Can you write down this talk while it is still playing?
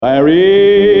There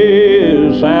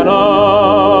is an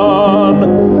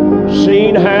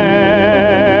unseen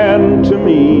hand to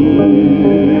me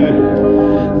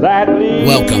that leads.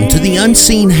 Welcome to the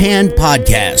Unseen Hand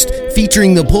Podcast,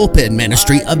 featuring the pulpit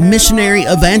ministry of missionary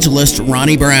evangelist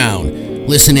Ronnie Brown.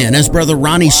 Listen in as Brother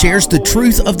Ronnie shares the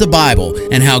truth of the Bible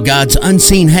and how God's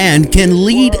unseen hand can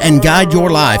lead and guide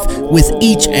your life with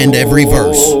each and every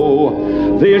verse.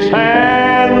 This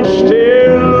hand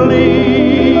still leads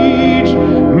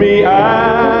me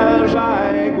as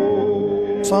I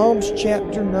go. Psalms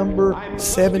chapter number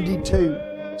 72.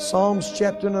 Psalms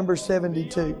chapter number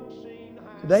 72.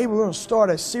 Today we're going to start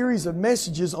a series of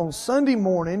messages on Sunday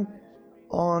morning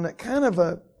on kind of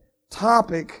a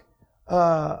topic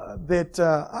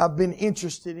that I've been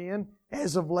interested in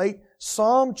as of late.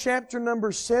 Psalm chapter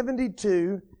number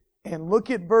 72, and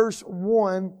look at verse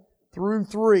 1 through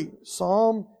 3.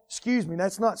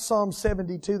 That's not Psalm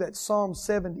 72, that's Psalm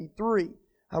 73.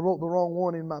 I wrote the wrong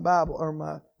one in my Bible, or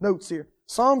my notes here.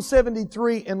 Psalm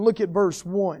 73, and look at verse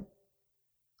 1.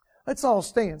 Let's all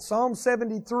stand. Psalm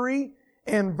 73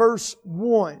 and verse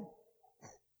 1.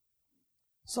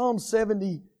 Psalm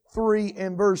 73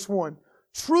 and verse 1.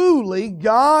 Truly,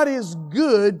 God is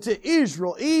good to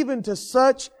Israel, even to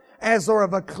such as are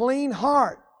of a clean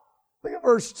heart. Look at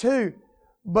verse 2.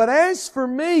 But as for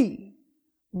me,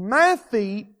 my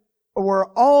feet were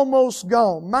almost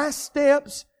gone. My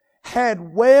steps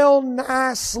had well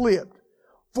nigh slipped.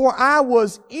 For I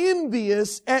was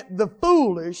envious at the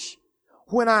foolish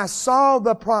when I saw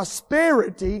the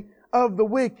prosperity of the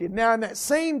wicked. Now in that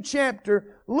same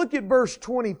chapter, look at verse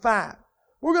 25.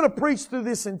 We're going to preach through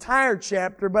this entire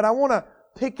chapter, but I want to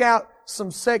pick out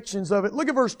some sections of it. Look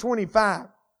at verse 25.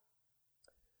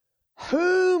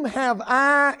 Whom have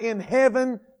I in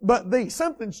heaven but Thee?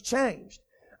 Something's changed.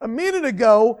 A minute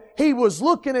ago, he was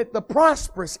looking at the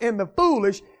prosperous and the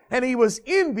foolish, and he was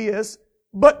envious,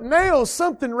 but now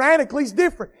something radically is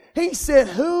different. He said,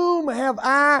 whom have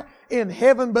I in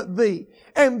heaven but Thee?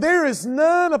 And there is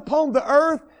none upon the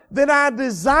earth that I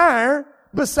desire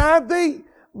beside Thee.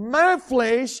 My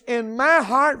flesh and my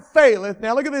heart faileth.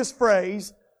 Now look at this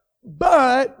phrase.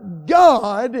 But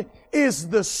God is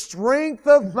the strength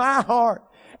of my heart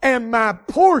and my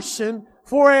portion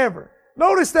forever.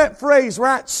 Notice that phrase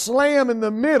right slam in the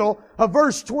middle of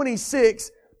verse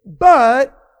 26.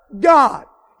 But God.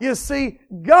 You see,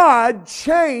 God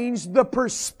changed the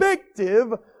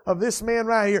perspective of this man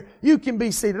right here. You can be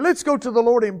seated. Let's go to the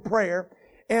Lord in prayer.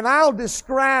 And I'll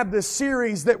describe the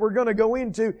series that we're going to go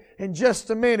into in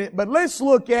just a minute. But let's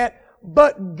look at,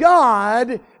 but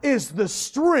God is the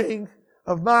strength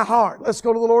of my heart. Let's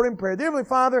go to the Lord in prayer. Dear Heavenly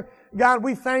Father, God,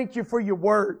 we thank You for Your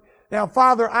Word. Now,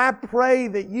 Father, I pray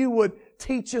that You would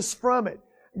teach us from it.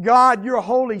 God, Your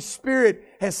Holy Spirit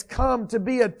has come to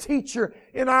be a teacher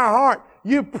in our heart.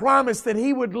 You promised that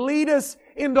He would lead us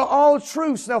into all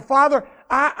truths. Now, Father,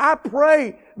 I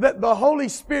pray that the Holy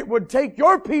Spirit would take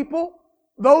Your people,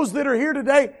 those that are here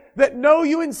today that know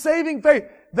You in saving faith.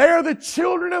 They are the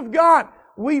children of God.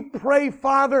 We pray,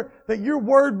 Father, that Your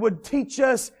Word would teach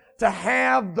us to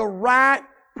have the right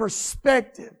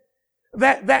perspective.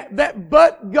 That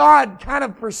but God kind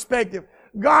of perspective.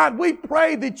 God, we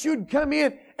pray that You'd come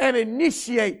in and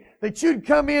initiate, that You'd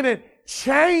come in and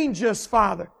change us,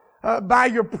 Father, by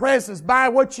Your presence, by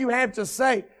what You have to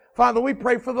say. Father, we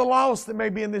pray for the lost that may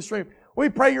be in this room. We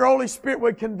pray Your Holy Spirit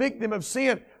would convict them of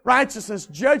sin, righteousness,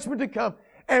 judgment to come,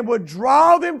 and would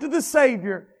draw them to the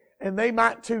Savior, and they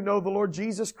might too know the Lord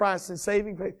Jesus Christ in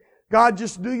saving faith. God,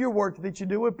 just do Your work that You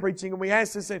do with preaching, and we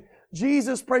ask this in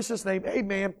Jesus' precious name.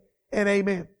 Amen and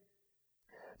amen.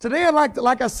 Today I'd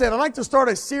like to start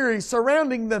a series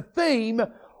surrounding the theme,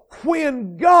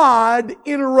 when God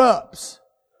interrupts.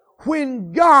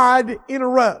 When God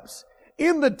interrupts.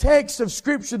 In the text of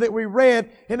Scripture that we read,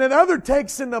 and in other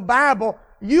texts in the Bible,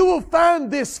 you will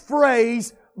find this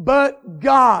phrase, but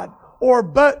God, or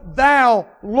but Thou,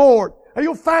 Lord. And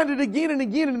you'll find it again and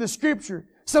again in the Scripture.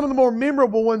 Some of the more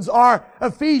memorable ones are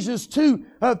Ephesians 2,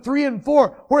 3 and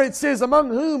 4, where it says, among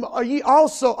whom are ye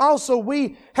also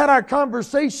we had our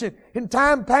conversation in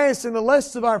time past in the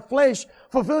lusts of our flesh,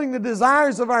 fulfilling the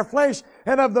desires of our flesh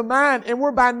and of the mind, and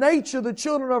we're by nature the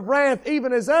children of wrath,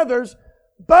 even as others.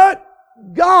 But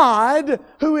God,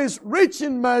 who is rich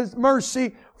in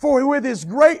mercy, for with His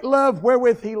great love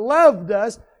wherewith He loved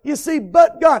us. You see,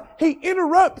 but God, He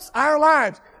interrupts our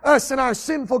lives. Us in our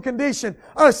sinful condition,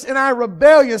 us in our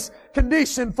rebellious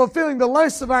condition, fulfilling the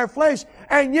lusts of our flesh,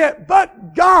 and yet,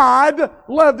 but God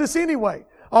loved us anyway.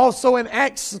 Also in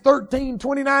Acts 13,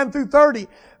 29 through 30,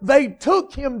 they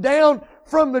took Him down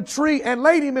from the tree and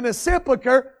laid Him in a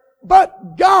sepulcher,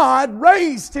 but God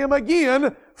raised Him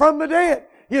again from the dead.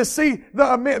 You see,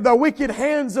 the wicked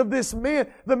hands of this men,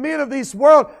 the men of this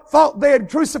world, thought they had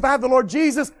crucified the Lord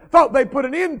Jesus, thought they put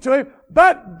an end to Him,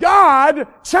 but God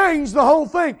changed the whole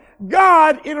thing.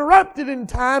 God interrupted in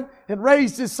time and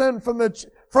raised His Son from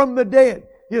the dead.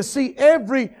 You see,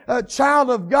 every child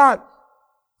of God,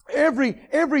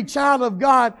 every child of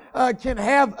God can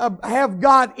have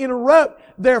God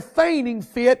interrupt their fainting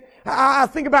fit. I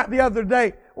think about the other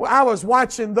day, I was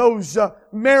watching those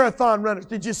marathon runners.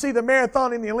 Did you see the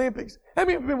marathon in the Olympics? How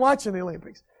many have been watching the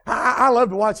Olympics? I love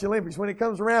to watch the Olympics. When it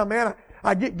comes around, man,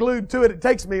 I get glued to it. It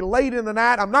takes me late in the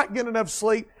night. I'm not getting enough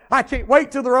sleep. I can't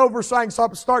wait till they're over so I can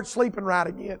start sleeping right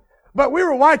again. But we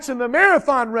were watching the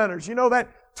marathon runners. You know that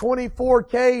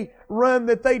 24K run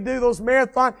that they do, those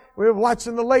marathon. We were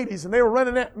watching the ladies and they were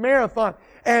running that marathon.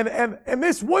 And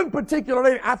this one particular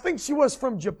lady, I think she was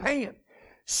from Japan.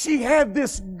 She had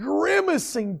this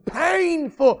grimacing,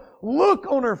 painful look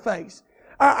on her face.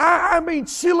 I mean,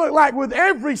 she looked like with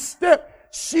every step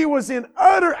she was in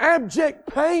utter abject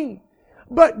pain.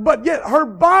 But yet her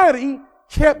body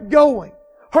kept going.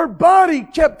 Her body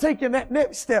kept taking that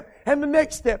next step and the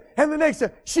next step and the next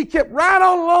step. She kept right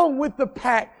on along with the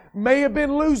pack. May have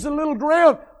been losing a little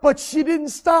ground, but she didn't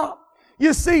stop.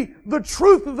 You see, the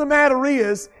truth of the matter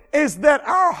is that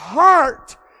our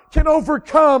heart can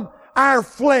overcome our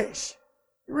flesh.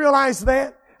 You realize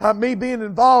that? Me being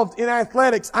involved in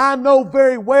athletics, I know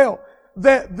very well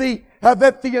that the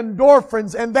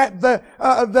endorphins and that the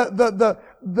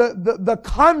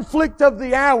conflict of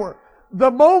the hour, the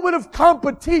moment of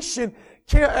competition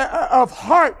of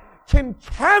heart can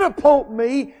catapult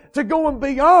me to going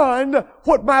beyond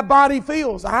what my body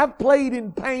feels. I've played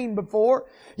in pain before.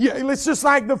 It's just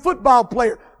like the football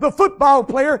player. The football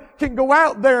player can go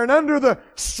out there and under the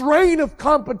strain of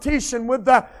competition with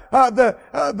the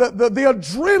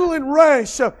adrenaline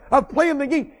rush of playing the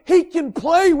game, he can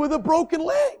play with a broken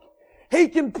leg. He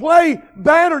can play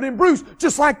battered and bruised,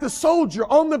 just like the soldier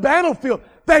on the battlefield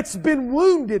that's been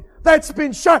wounded, that's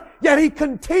been shot, yet he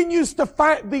continues to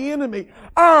fight the enemy.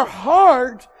 Our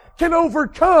heart can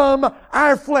overcome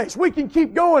our flesh. We can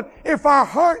keep going if our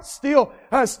heart's still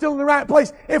in the right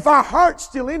place, if our heart's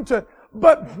still into it.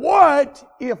 But what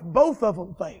if both of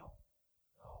them fail?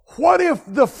 What if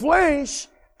the flesh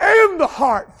and the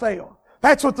heart fail?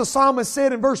 That's what the psalmist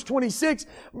said in verse 26.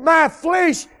 My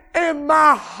flesh and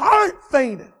my heart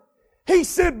fainted. He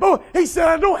said,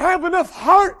 I don't have enough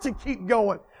heart to keep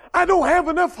going. I don't have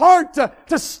enough heart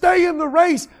to stay in the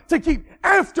race, to keep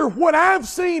after what I've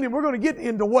seen. And we're going to get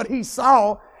into what he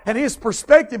saw and his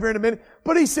perspective here in a minute.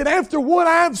 But he said, after what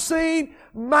I've seen,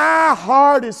 my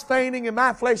heart is fainting and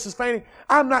my flesh is fainting.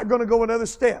 I'm not going to go another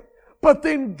step. But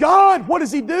then God, what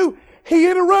does He do? He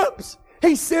interrupts.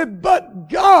 He said, but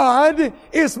God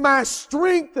is my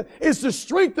strength, is the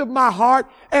strength of my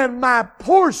heart and my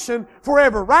portion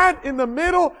forever. Right in the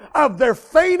middle of their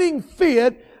fainting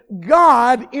fit,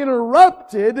 God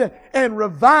interrupted and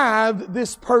revived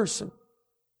this person.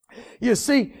 You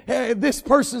see, this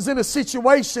person's in a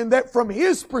situation that from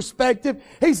his perspective,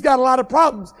 he's got a lot of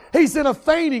problems. He's got a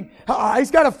fainting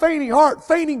heart,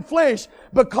 fainting flesh,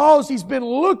 because he's been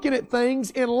looking at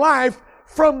things in life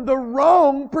from the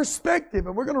wrong perspective.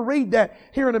 And we're going to read that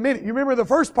here in a minute. You remember the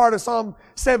first part of Psalm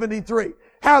 73.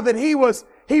 How that he was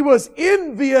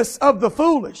envious of the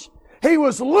foolish. He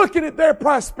was looking at their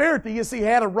prosperity. You see, he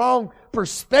had a wrong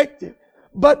perspective.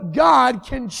 But God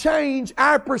can change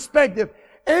our perspective.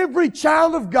 Every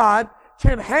child of God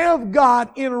can have God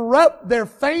interrupt their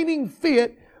fainting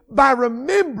fit by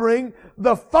remembering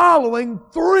the following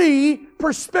three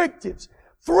perspectives.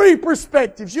 Three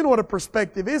perspectives. You know what a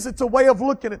perspective is. It's a way of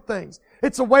looking at things.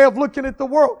 It's a way of looking at the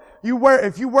world.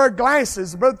 If you wear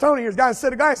glasses, Brother Tony here's got a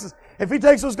set of glasses. If he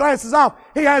takes those glasses off,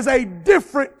 he has a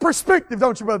different perspective,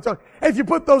 don't you, Brother Tony? If you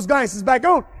put those glasses back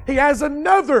on, he has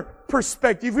another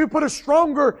perspective. If you put a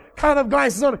stronger kind of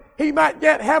glasses on, he might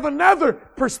yet have another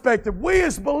perspective. We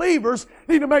as believers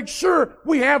need to make sure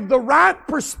we have the right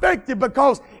perspective,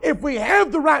 because if we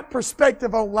have the right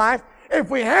perspective on life, if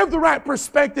we have the right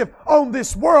perspective on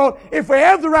this world, if we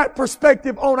have the right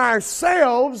perspective on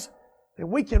ourselves, then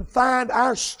we can find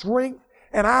our strength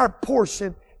and our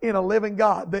portion in a living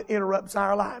God that interrupts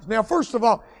our lives. Now, first of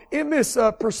all, in this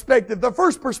perspective, the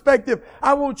first perspective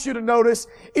I want you to notice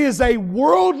is a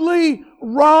worldly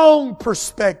wrong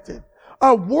perspective.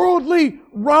 A worldly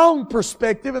wrong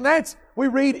perspective, and that's, we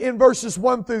read in verses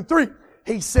 1 through 3.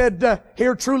 He said,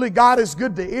 here truly God is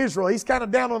good to Israel. He's kind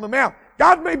of down on the mouth.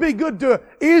 God may be good to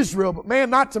Israel, but man,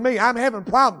 not to me. I'm having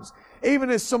problems, even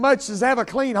as so much as have a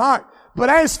clean heart. But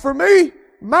as for me,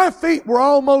 my feet were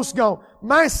almost gone.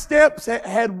 My steps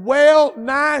had well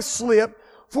nigh slipped,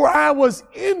 For I was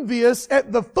envious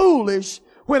at the foolish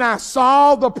when I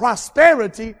saw the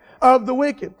prosperity of the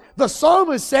wicked. The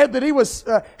psalmist said that he was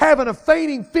having a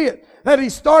fainting fit. That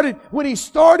when he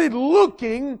started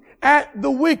looking at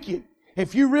the wicked.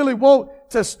 If you really want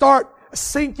to start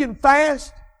sinking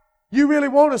fast, you really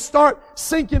want to start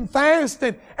sinking fast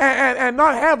and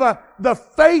not have the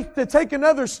faith to take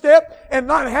another step and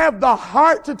not have the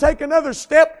heart to take another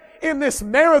step in this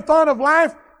marathon of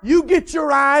life, you get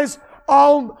your eyes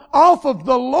off of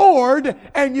the Lord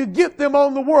and you get them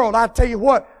on the world. I tell you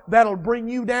what, that'll bring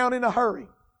you down in a hurry.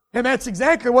 And that's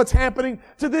exactly what's happening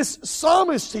to this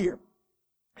psalmist here.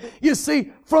 You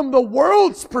see, from the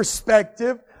world's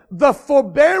perspective, the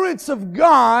forbearance of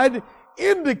God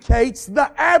indicates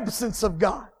the absence of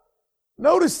God.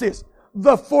 Notice this.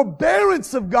 The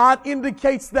forbearance of God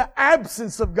indicates the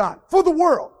absence of God for the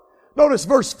world. Notice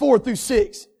verse 4 through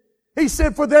 6. He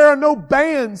said, for there are no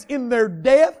bands in their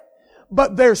death,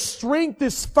 but their strength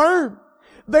is firm.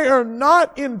 They are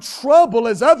not in trouble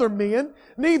as other men,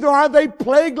 neither are they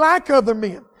plagued like other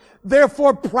men.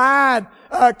 Therefore pride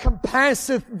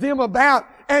compasseth them about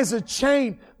as a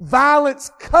chain.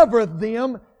 Violence covereth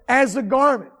them as a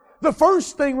garment. The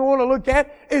first thing we want to look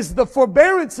at is the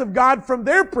forbearance of God from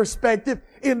their perspective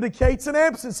indicates an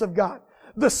absence of God.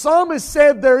 The psalmist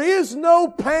said there is no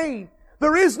pain.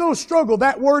 There is no struggle.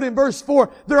 That word in verse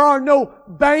 4, there are no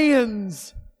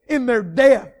bands in their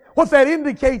death. What that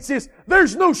indicates is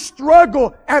there's no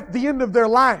struggle at the end of their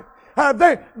life.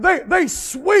 They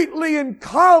sweetly and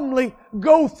calmly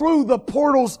go through the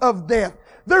portals of death.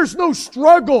 There's no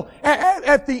struggle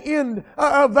at the end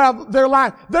of their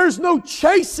life. There's no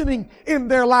chastening in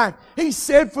their life. He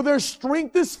said, for their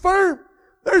strength is firm.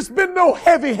 There's been no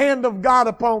heavy hand of God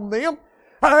upon them.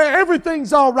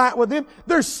 Everything's all right with them.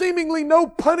 There's seemingly no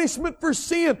punishment for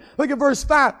sin. Look at verse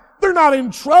 5. They're not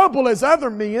in trouble as other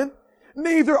men,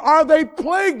 neither are they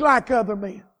plagued like other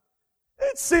men.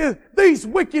 It says these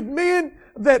wicked men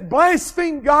that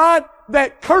blaspheme God,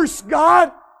 that curse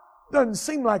God, doesn't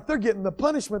seem like they're getting the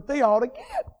punishment they ought to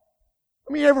get.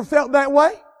 I mean, you ever felt that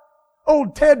way?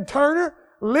 Old Ted Turner,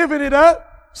 living it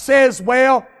up, says,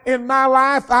 well, in my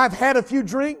life I've had a few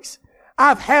drinks,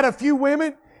 I've had a few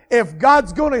women. If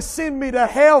God's going to send me to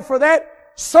hell for that,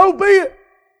 so be it.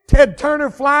 Ted Turner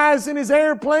flies in his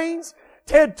airplanes.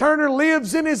 Ted Turner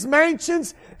lives in his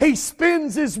mansions. He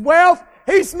spends his wealth.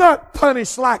 He's not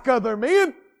punished like other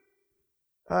men.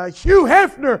 Hugh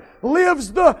Hefner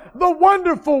lives the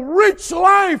wonderful, rich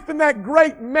life in that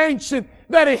great mansion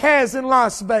that he has in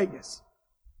Las Vegas.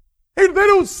 They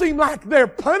don't seem like they're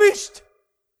punished.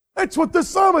 That's what the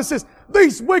psalmist says.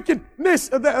 These wickedness,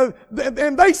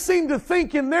 and they seem to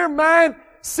think in their mind,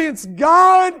 since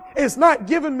God is not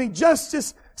giving me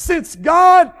justice, since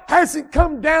God hasn't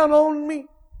come down on me,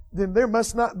 then there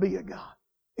must not be a God.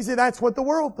 You see, that's what the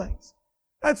world thinks.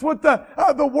 That's what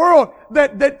the world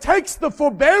that takes the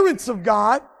forbearance of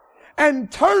God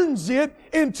and turns it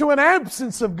into an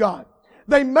absence of God.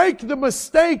 They make the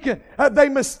mistake, they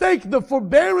mistake the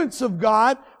forbearance of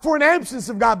God for an absence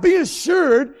of God. Be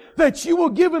assured that you will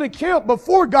give an account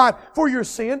before God for your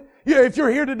sin. If you're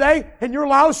here today and you're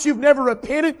lost, you've never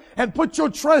repented and put your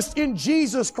trust in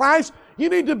Jesus Christ, you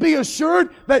need to be assured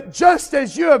that just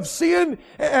as you have sinned,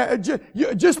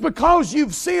 just because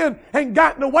you've sinned and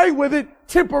gotten away with it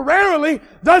temporarily,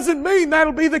 doesn't mean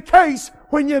that'll be the case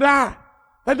when you die.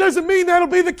 That doesn't mean that'll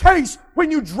be the case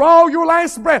when you draw your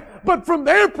last breath. But from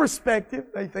their perspective,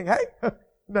 they think, hey,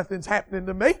 nothing's happening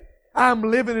to me. I'm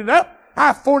living it up.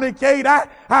 I fornicate.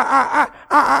 I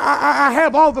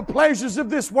have all the pleasures of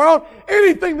this world.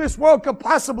 Anything this world could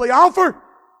possibly offer.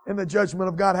 And the judgment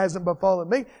of God hasn't befallen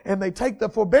me. And they take the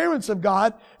forbearance of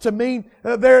God to mean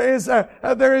there is an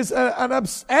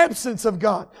absence of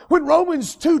God. When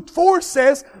Romans 2:4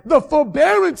 says the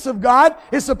forbearance of God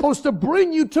is supposed to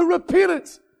bring you to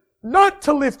repentance, not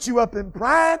to lift you up in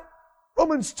pride.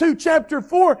 Romans 2 chapter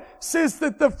 4 says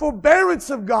that the forbearance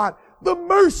of God, the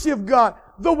mercy of God,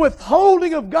 the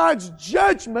withholding of God's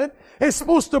judgment is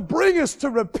supposed to bring us to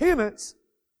repentance.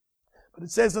 But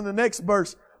it says in the next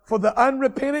verse, for the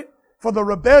unrepentant, for the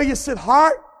rebellious at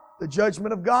heart, the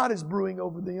judgment of God is brewing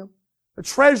over them. The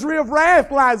treasury of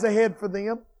wrath lies ahead for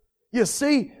them. You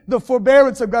see, the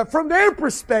forbearance of God, from their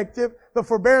perspective, the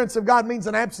forbearance of God means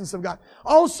an absence of God.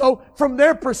 Also, from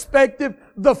their perspective,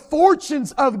 the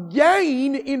fortunes of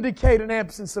gain indicate an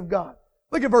absence of God.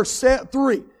 Look at verse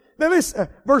 3. Now this,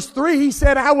 verse 3, he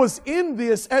said, I was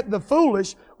envious at the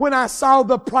foolish when I saw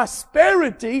the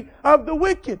prosperity of the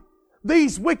wicked.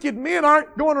 These wicked men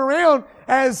aren't going around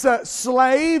as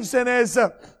slaves and as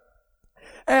the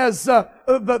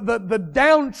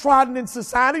downtrodden in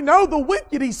society. No, the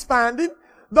wicked he's finding,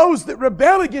 those that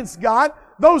rebel against God,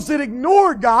 those that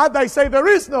ignore God, they say there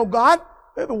is no God,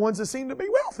 they're the ones that seem to be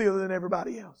wealthier than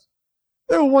everybody else.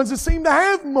 They're the ones that seem to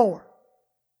have more.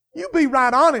 You be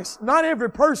right honest. Not every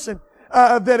person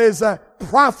that is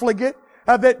profligate,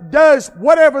 that does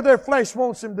whatever their flesh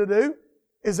wants them to do,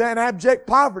 is in abject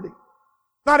poverty.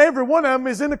 Not every one of them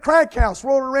is in a crack house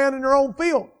rolling around in their own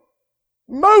field.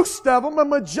 Most of them, a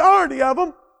majority of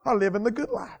them, are living the good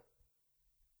life.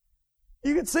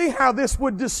 You can see how this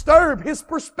would disturb his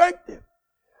perspective.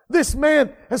 This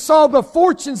man saw the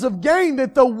fortunes of gain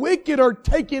that the wicked are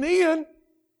taking in,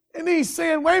 and he's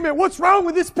saying, wait a minute, what's wrong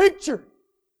with this picture?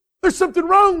 There's something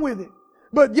wrong with it.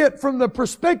 But yet, from the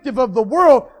perspective of the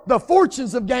world, the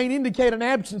fortunes of gain indicate an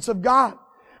absence of God.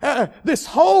 This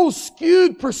whole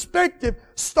skewed perspective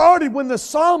started when the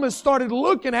psalmist started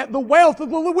looking at the wealth of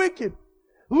the wicked.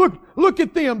 Look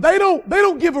at them. They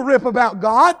don't give a rip about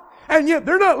God, and yet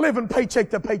they're not living paycheck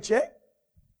to paycheck.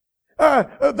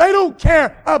 They don't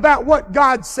care about what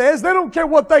God says. They don't care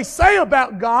what they say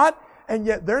about God, and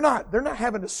yet they're not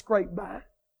having to scrape by.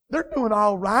 They're doing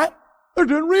all right. They're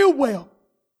doing real well.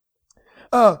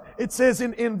 It says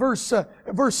in verse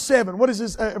 7. What is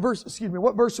this verse? Excuse me.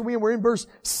 What verse are we in? We're in verse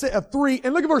 3.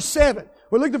 And look at verse 7.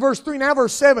 We look at verse 3 now.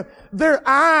 Verse 7. Their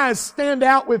eyes stand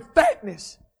out with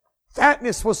fatness.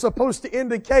 Fatness was supposed to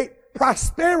indicate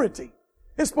prosperity.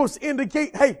 It's supposed to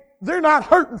indicate, hey, they're not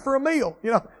hurting for a meal.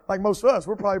 You know, like most of us,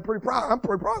 we're probably I'm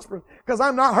pretty prosperous because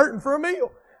I'm not hurting for a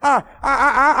meal.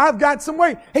 I've got some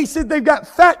weight. He said they've got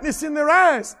fatness in their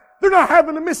eyes. They're not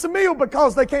having to miss a meal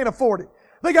because they can't afford it.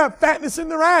 They got fatness in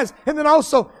their eyes. And then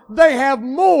also, they have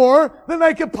more than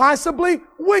they could possibly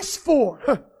wish for.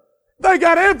 They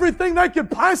got everything they could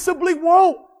possibly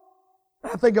want.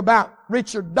 I think about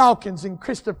Richard Dawkins and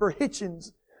Christopher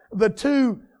Hitchens, the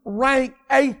two rank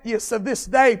atheists of this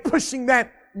day, pushing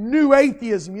that new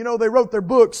atheism. You know, they wrote their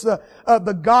books,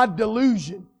 The God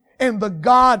Delusion, and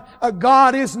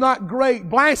God is not great,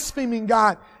 blaspheming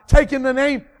God, taking the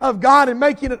name of God and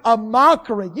making it a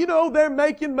mockery. You know, they're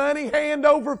making money hand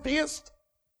over fist,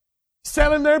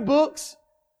 selling their books,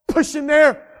 pushing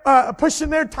their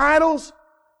titles.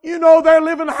 You know, they're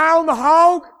living high on the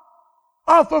hog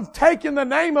off of taking the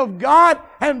name of God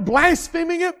and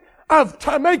blaspheming it, of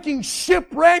making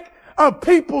shipwreck of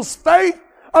people's faith,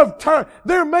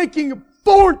 they're making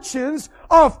fortunes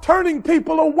of turning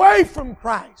people away from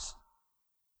Christ.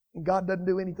 And God doesn't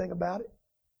do anything about it.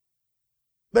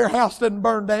 Their house doesn't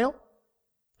burn down.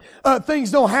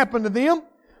 Things don't happen to them.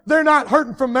 They're not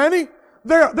hurting for money.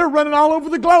 They're running all over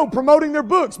the globe promoting their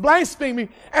books, blaspheming,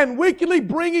 and wickedly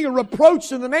bringing a reproach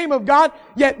to the name of God,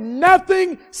 yet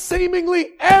nothing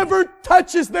seemingly ever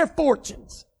touches their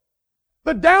fortunes.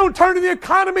 The downturn in the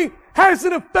economy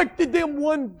hasn't affected them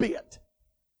one bit.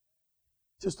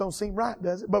 Just don't seem right,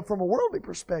 does it? But from a worldly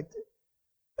perspective,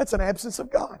 that's an absence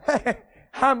of God.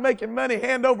 I'm making money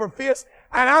hand over fist,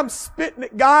 and I'm spitting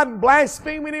at God and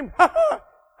blaspheming Him.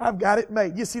 I've got it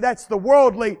made. You see, that's the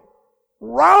worldly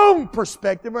wrong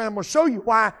perspective, and I'm going to show you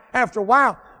why after a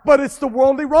while. But it's the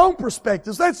worldly wrong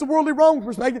perspective. So that's the worldly wrong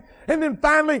perspective. And then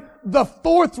finally, the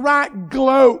forthright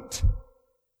gloat.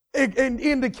 It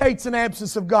indicates an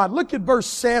absence of God. Look at verse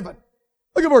 7.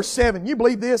 Look at verse 7. You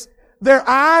believe this? Their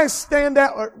eyes stand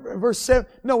out. Verse 7.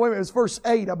 No, wait a minute. It's verse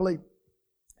 8, I believe.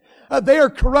 They are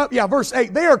corrupt. Yeah, verse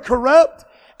 8. They are corrupt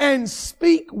and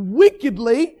speak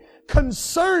wickedly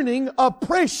concerning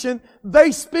oppression.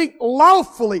 They speak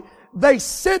lawfully. They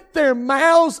set their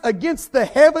mouths against the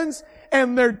heavens,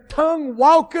 and their tongue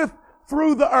walketh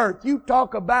through the earth. You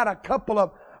talk about a couple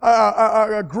of,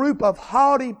 a group of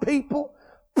haughty people,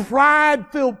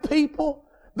 pride-filled people.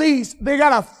 They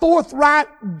got a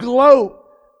forthright gloat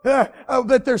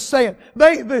that they're saying.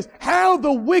 How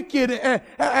the wicked,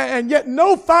 and yet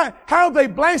no fire, how they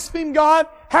blaspheme God,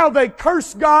 how they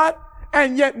curse God,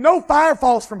 and yet no fire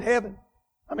falls from heaven.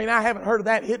 I mean, I haven't heard of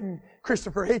that hitting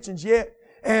Christopher Hitchens yet.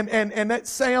 And that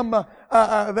Sam guy,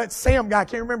 I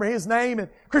can't remember his name, and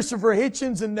Christopher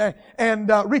Hitchens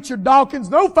and Richard Dawkins,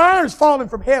 no fire's falling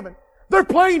from heaven. Their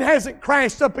plane hasn't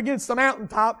crashed up against the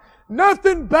mountaintop.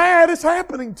 Nothing bad is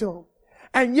happening to them.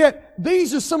 And yet,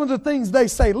 these are some of the things they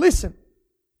say. Listen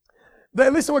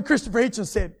to what Christopher Hitchens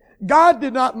said. God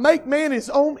did not make man in His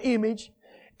own image.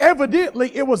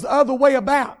 Evidently, it was the other way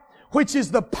about, which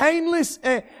is the painless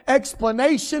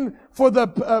explanation for the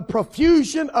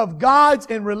profusion of gods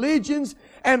and religions,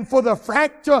 and for the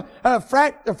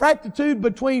fractitude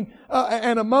between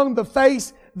and among the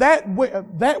face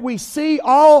that we see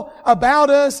all about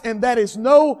us, and that is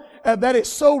so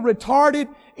retarded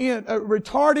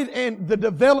in the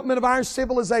development of our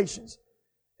civilizations.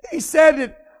 He said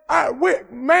that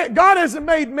God hasn't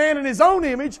made man in His own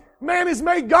image. Man has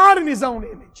made God in His own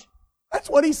image. That's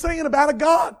what He's saying about a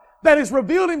God that has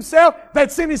revealed Himself,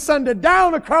 that sent His Son to die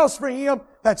on the cross for him.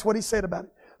 That's what He said about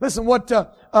it. Listen, what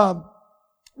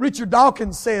Richard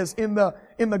Dawkins says in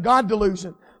the God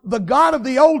Delusion. The God of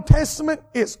the Old Testament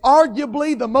is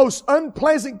arguably the most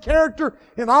unpleasant character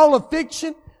in all of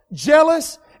fiction,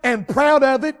 jealous and proud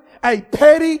of it, a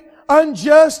petty,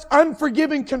 unjust,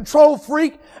 unforgiving control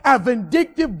freak, a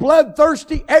vindictive,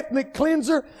 bloodthirsty ethnic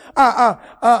cleanser,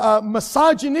 a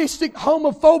misogynistic,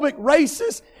 homophobic,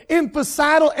 racist,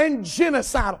 infanticidal, and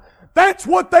genocidal. That's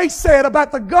what they said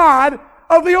about the God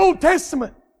of the Old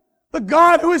Testament. The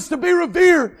God who is to be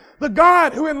revered. The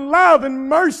God who in love and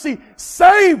mercy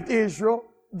saved Israel.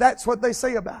 That's what they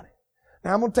say about it.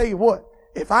 Now I'm going to tell you what.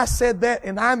 If I said that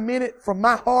and I meant it from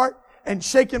my heart and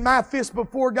shaking my fist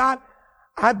before God,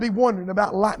 I'd be wondering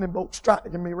about lightning bolt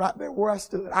striking me right there where I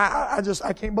stood.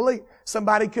 I can't believe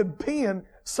somebody could pen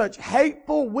such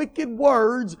hateful, wicked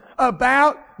words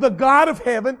about the God of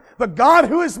heaven, the God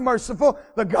who is merciful,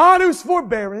 the God who's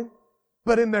forbearing,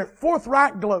 but in their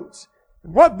forthright gloats,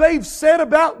 what they've said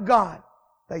about God,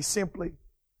 they simply,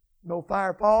 no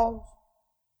fire falls,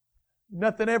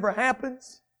 nothing ever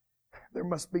happens, there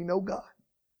must be no God.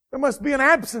 There must be an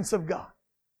absence of God.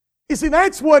 You see,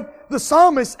 that's what the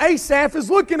psalmist Asaph is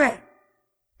looking at.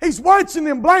 He's watching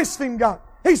them blaspheme God.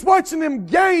 He's watching them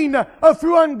gain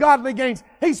through ungodly gains.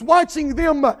 He's watching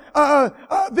them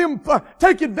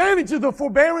take advantage of the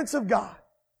forbearance of God.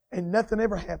 And nothing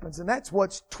ever happens. And that's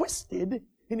what's twisted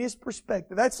in his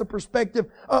perspective. That's the perspective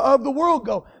of the world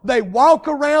go. They walk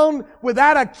around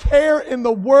without a care in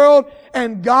the world,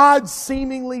 and God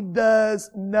seemingly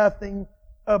does nothing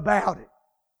about it.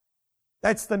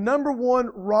 That's the number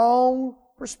one wrong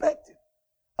perspective.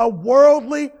 A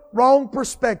worldly wrong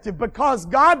perspective. Because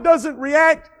God doesn't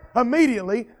react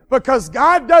immediately, because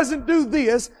God doesn't do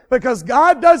this, because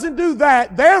God doesn't do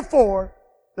that, therefore,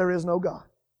 there is no God.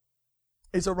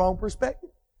 It's a wrong perspective.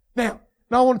 Now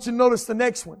I want you to notice the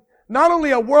next one. Not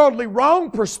only a worldly wrong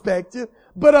perspective,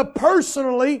 but a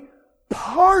personally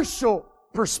partial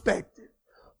perspective.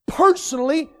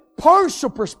 Personally partial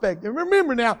perspective.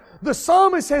 Remember now, the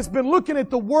psalmist has been looking at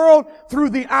the world through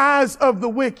the eyes of the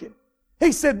wicked.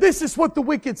 He said, this is what the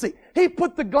wicked see. He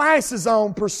put the glasses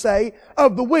on, per se,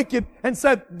 of the wicked and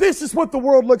said, this is what the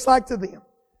world looks like to them.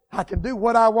 I can do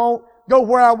what I want, go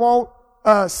where I want,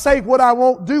 say what I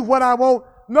want, do what I want.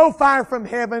 No fire from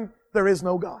heaven. There is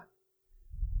no God.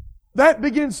 That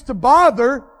begins to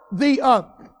bother the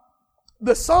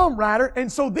psalm writer,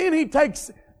 and so then he takes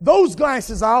those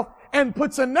glasses off and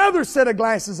puts another set of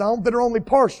glasses on that are only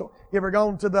partial. You ever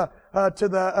gone to the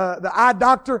eye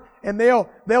doctor and they'll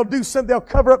do something, they'll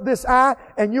cover up this eye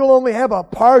and you'll only have a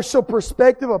partial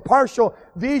perspective, a partial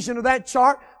vision of that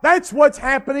chart. That's what's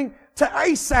happening to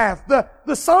Asaph,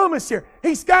 the psalmist here.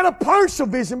 He's got a partial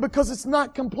vision because it's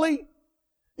not complete.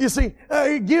 You see,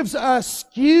 it gives a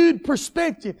skewed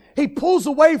perspective. He pulls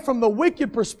away from the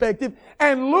wicked perspective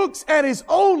and looks at his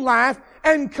own life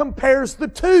and compares the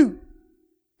two.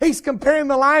 He's comparing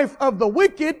the life of the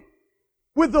wicked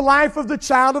with the life of the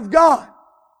child of God.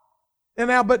 And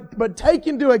now, but take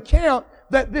into account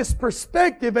that this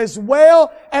perspective, as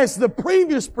well as the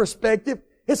previous perspective,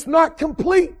 it's not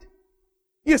complete.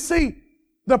 You see,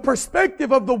 the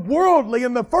perspective of the worldly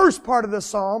in the first part of the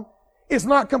psalm is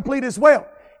not complete as well.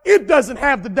 It doesn't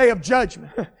have the day of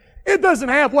judgment. It doesn't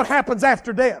have what happens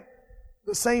after death.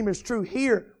 The same is true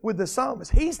here with the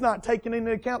psalmist. He's not taking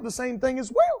into account the same thing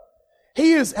as well.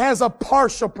 He has a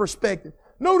partial perspective.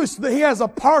 Notice that he has a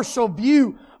partial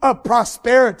view of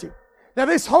prosperity. Now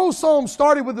this whole psalm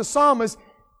started with the psalmist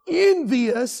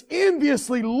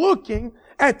enviously looking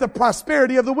at the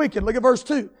prosperity of the wicked. Look at verse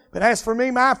 2. But as for me,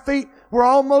 my feet were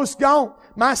almost gone.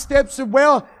 My steps had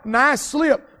well nigh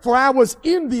slipped, for I was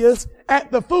envious at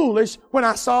the foolish when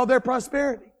I saw their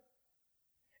prosperity.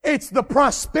 It's the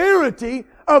prosperity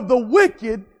of the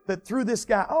wicked that threw this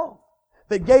guy off,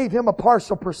 that gave him a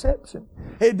partial perception.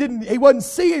 He wasn't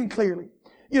seeing clearly.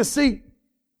 You see,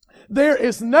 there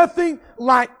is nothing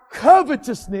like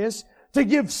covetousness to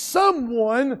give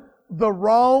someone the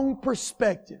wrong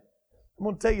perspective. I'm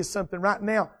going to tell you something right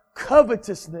now.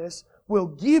 Covetousness will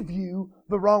give you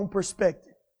the wrong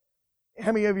perspective.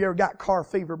 How many of you ever got car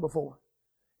fever before?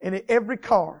 And every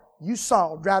car you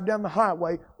saw drive down the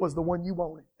highway was the one you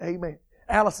wanted. Amen.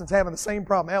 Allison's having the same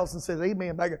problem. Allison says,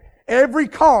 amen, back there. Every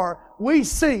car we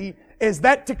see is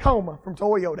that Tacoma from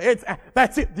Toyota.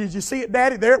 That's it. Did you see it,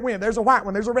 Daddy? There it went. There's a white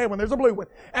one. There's a red one. There's a blue one.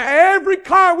 Every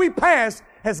car we pass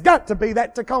has got to be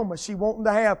that Tacoma she wanted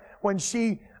to have when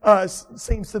she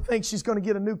seems to think she's going to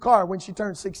get a new car when she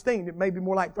turns 16. It may be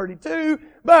more like 32.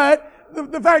 But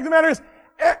the fact of the matter is,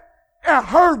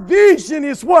 her vision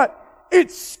is what?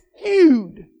 It's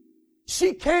skewed.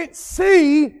 She can't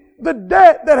see the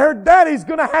debt that her daddy's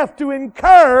going to have to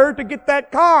incur to get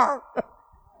that car.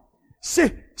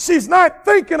 She's not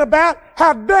thinking about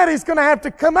how daddy's going to have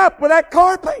to come up with that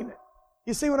car payment.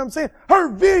 You see what I'm saying? Her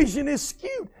vision is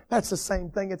skewed. That's the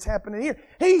same thing that's happening here.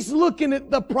 He's looking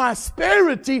at the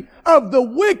prosperity of the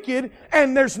wicked,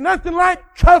 and there's nothing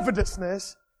like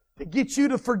covetousness to get you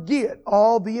to forget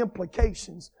all the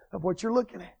implications of what you're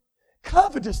looking at.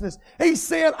 Covetousness. He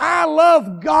said, I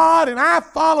love God and I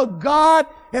follow God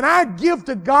and I give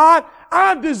to God.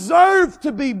 I deserve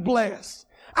to be blessed.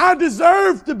 I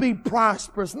deserve to be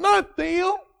prosperous, not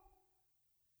them.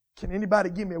 Can anybody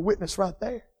give me a witness right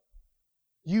there?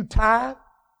 You tithe.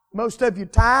 Most of you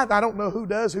tithe. I don't know who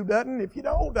does, who doesn't. If you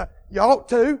don't, you ought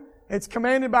to. It's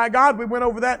commanded by God. We went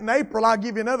over that in April. I'll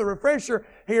give you another refresher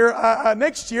here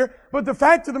next year. But the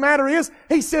fact of the matter is,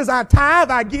 He says, I tithe,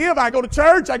 I give, I go to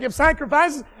church, I give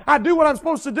sacrifices, I do what I'm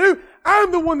supposed to do.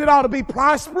 I'm the one that ought to be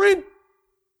prospering.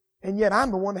 And yet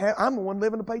I'm the one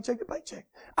living a paycheck to paycheck.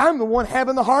 I'm the one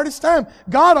having the hardest time.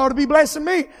 God ought to be blessing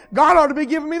me. God ought to be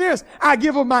giving me this. I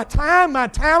give Him my time, my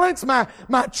talents, my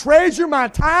treasure, my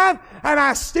tithe, and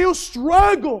I still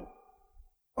struggle.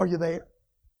 Are you there?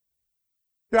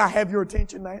 Do I have your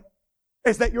attention now?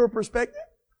 Is that your perspective?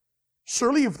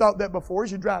 Surely you've thought that before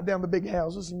as you drive down the big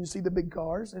houses and you see the big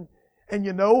cars and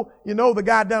you know the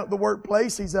guy down at the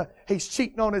workplace, he's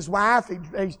cheating on his wife, he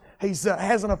has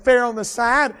an affair on the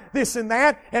side, this and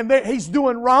that, and he's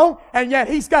doing wrong, and yet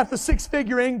he's got the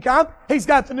 6-figure income, he's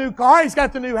got the new car, he's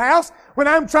got the new house. When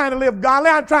I'm trying to live godly,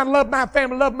 I'm trying to love my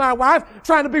family, love my wife,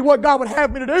 trying to be what God would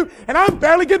have me to do, and I'm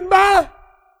barely getting by.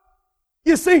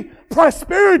 You see,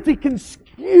 prosperity can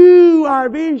skew our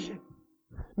vision.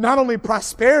 Not only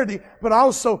prosperity, but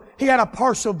also he had a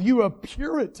partial view of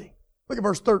purity. Look at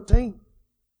verse 13.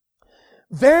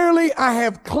 Verily I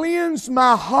have cleansed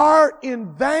my heart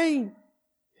in vain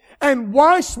and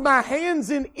washed my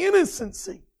hands in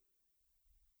innocency.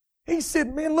 He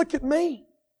said, man, look at me.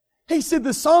 He said,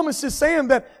 the psalmist is saying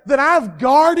that I've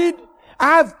guarded,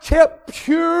 I've kept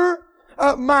pure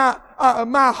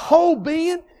my whole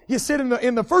being. You said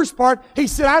in the first part, he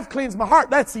said, I've cleansed my heart.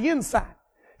 That's the inside.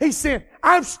 He said,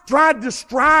 I've tried to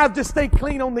strive to stay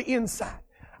clean on the inside.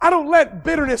 I don't let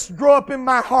bitterness grow up in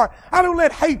my heart. I don't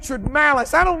let hatred,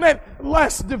 malice. I don't let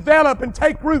lust develop and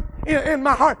take root in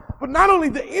my heart. But not only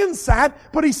the inside,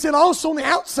 but he said also on the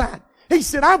outside. He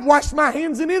said, I've washed my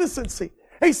hands in innocency.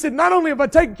 He said, not only have I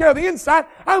taken care of the inside,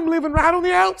 I'm living right on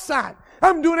the outside.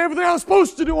 I'm doing everything I'm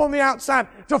supposed to do on the outside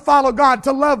to follow God,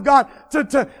 to love God,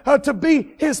 to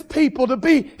be His people, to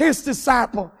be His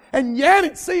disciple. And yet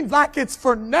it seems like it's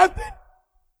for nothing.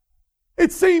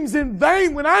 It seems in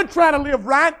vain when I try to live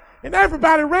right and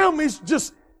everybody around me is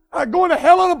just going to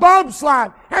hell on a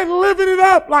bobsled and living it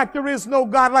up like there is no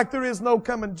God, like there is no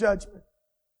coming judgment.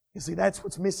 You see, that's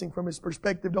what's missing from his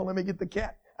perspective. Don't let me get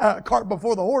the cart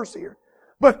before the horse here.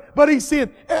 But he's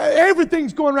saying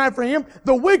everything's going right for him.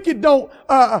 The wicked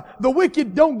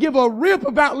don't give a rip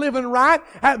about living right.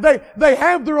 They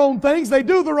have their own things. They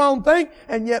do their own thing.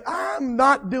 And yet I'm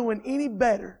not doing any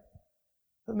better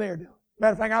than they're doing.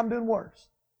 Matter of fact, I'm doing worse.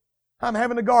 I'm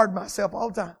having to guard myself all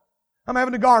the time. I'm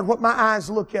having to guard what my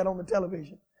eyes look at on the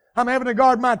television. I'm having to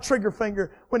guard my trigger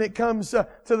finger when it comes to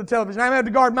the television. I'm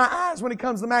having to guard my eyes when it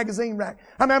comes to the magazine rack.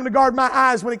 I'm having to guard my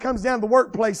eyes when it comes down to the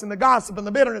workplace and the gossip and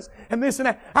the bitterness and this and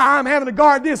that. I'm having to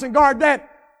guard this and guard that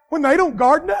when they don't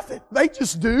guard nothing. They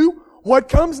just do what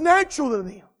comes natural to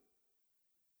them.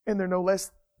 And they're no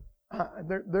less,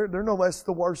 they're no less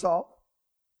the worse off.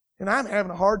 And I'm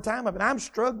having a hard time of it. I'm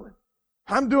struggling.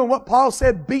 I'm doing what Paul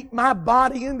said, beat my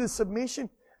body into submission.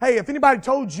 Hey, if anybody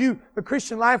told you the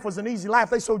Christian life was an easy life,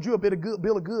 they sold you a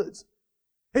bill of goods.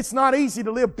 It's not easy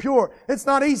to live pure. It's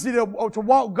not easy to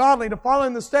walk godly, to follow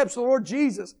in the steps of the Lord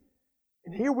Jesus.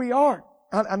 And here we are.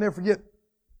 I'll never forget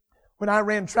when I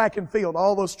ran track and field.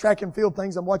 All those track and field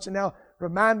things I'm watching now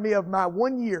remind me of my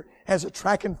 1 year as a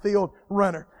track and field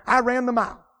runner. I ran the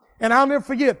mile. And I'll never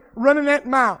forget running that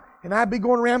mile. And I'd be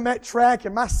going around that track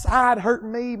and my side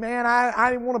hurting me, man.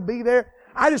 I didn't want to be there.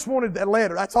 I just wanted that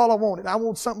letter. That's all I wanted. I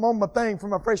wanted something on my thing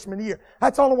from my freshman year.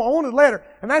 That's all I wanted. I wanted a letter.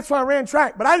 And that's why I ran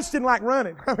track. But I just didn't like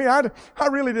running. I mean, I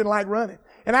really didn't like running.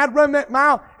 And I'd run that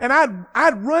mile and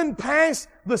I'd run past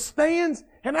the stands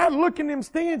and I'd look in them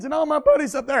stands and all my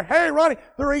buddies up there, hey, Ronnie,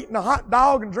 they're eating a hot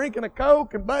dog and drinking a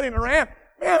Coke and buddying around.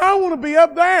 Man, I want to be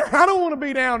up there. I don't want to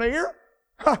be down here.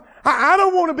 I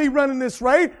don't want to be running this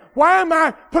race. Why am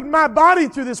I putting my body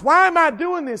through this? Why am I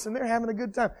doing this? And they're having a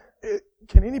good time.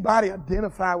 Can anybody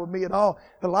identify with me at all?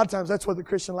 But a lot of times that's what the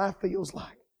Christian life feels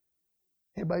like.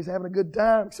 Everybody's having a good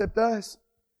time except us.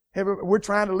 We're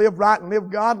trying to live right and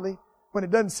live godly when it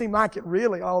doesn't seem like it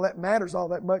really all that matters all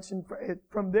that much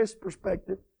from this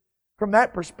perspective. From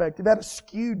that perspective, that a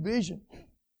skewed vision.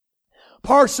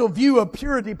 Partial view of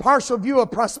purity, partial view of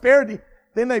prosperity.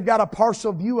 Then they've got a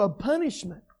partial view of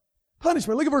punishment.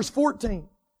 Punishment. Look at verse 14.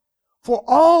 For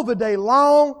all the day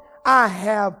long I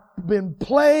have been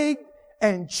plagued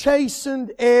and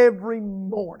chastened every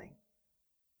morning.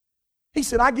 He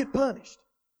said, I get punished.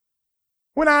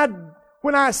 When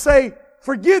I say,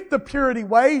 forget the purity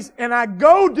ways, and I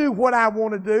go do what I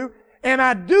want to do, and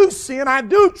I do sin, I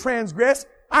do transgress,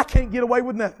 I can't get away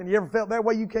with nothing. You ever felt that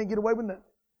way? You can't get away with nothing.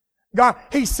 God,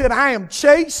 He said, I am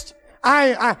chaste.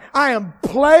 I am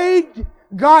plagued.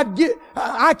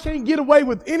 I can't get away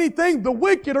with anything. The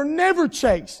wicked are never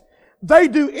chaste. They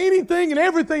do anything and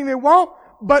everything they want,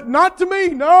 but not to me.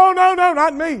 No,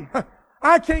 not me.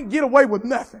 I can't get away with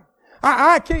nothing.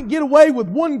 I can't get away with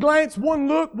one glance, one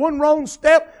look, one wrong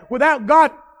step without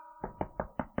God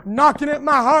knocking at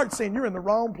my heart saying, you're in the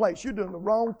wrong place. You're doing the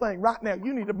wrong thing right now.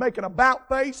 You need to make an about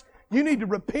face. You need to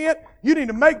repent. You need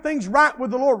to make things right with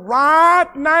the Lord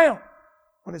right now.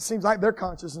 When it seems like their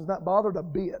conscience is not bothered a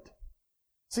bit.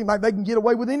 Seems like they can get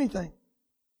away with anything.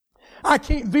 I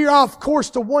can't veer off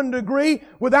course to one degree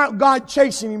without God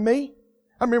chastening me.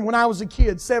 I remember when I was a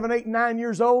kid, 7, 8, 9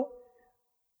 years old.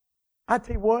 I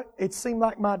tell you what, it seemed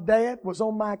like my dad was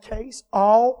on my case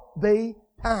all the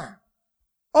time.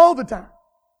 All the time.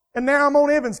 And now I'm on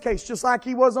Evan's case just like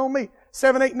he was on me.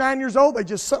 7, 8, 9 years old, there's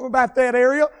just something about that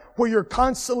area where you're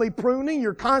constantly pruning,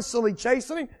 you're constantly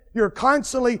chastening, you're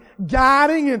constantly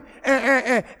guiding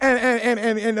and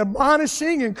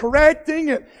admonishing and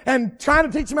correcting and trying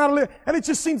to teach them how to live. And it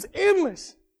just seems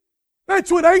endless.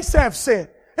 That's what Asaph said.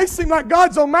 It seemed like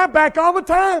God's on my back all the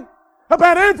time.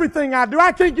 About everything I do.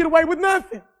 I can't get away with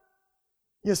nothing.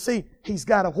 You see, he's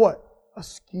got a what? A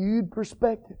skewed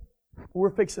perspective. We're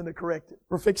fixing to correct it.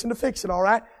 We're fixing to fix it, all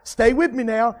right? Stay with me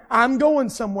now. I'm going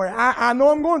somewhere. I know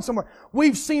I'm going somewhere.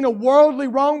 We've seen a worldly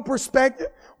wrong perspective.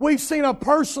 We've seen a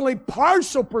personally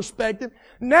partial perspective.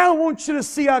 Now I want you to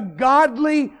see a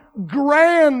godly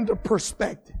grand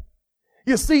perspective.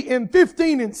 You see, in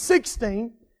 15 and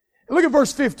 16, look at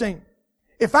verse 15.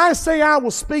 If I say I will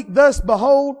speak thus,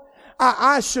 behold,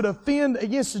 I should offend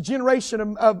against the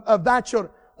generation of thy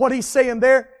children. What he's saying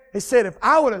there, he said, if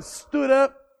I would have stood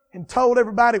up and told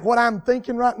everybody what I'm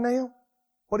thinking right now,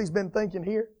 what he's been thinking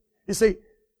here. You see,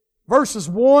 verses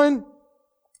 1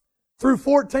 through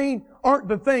 14 aren't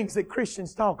the things that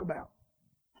Christians talk about.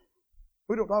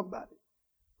 We don't talk about it.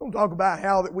 We don't talk about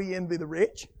how that we envy the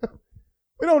rich.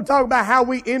 We don't talk about how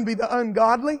we envy the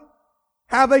ungodly.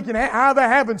 How they're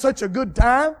having such a good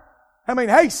time. I mean,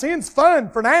 hey, sin's fun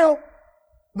for now.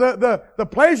 The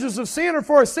pleasures of sin are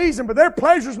for a season, but they're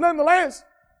pleasures nonetheless.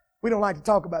 We don't like to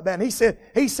talk about that. And he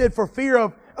said for fear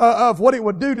of what it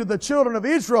would do to the children of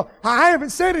Israel, I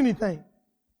haven't said anything.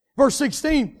 Verse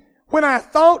 16, when I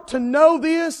thought to know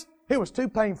this, it was too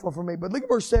painful for me. But look at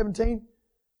verse 17.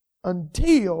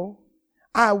 Until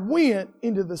I went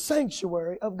into the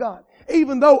sanctuary of God.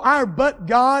 Even though our but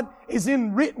God is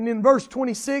written in verse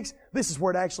 26, this is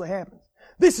where it actually happens.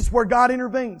 This is where God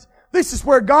intervenes. This is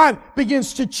where God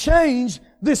begins to change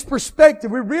this perspective.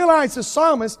 We realize the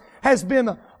psalmist has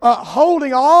been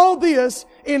holding all this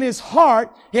in his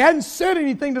heart. He hadn't said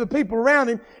anything to the people around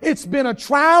him. It's been a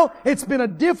trial. It's been a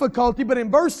difficulty. But in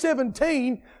verse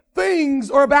 17, things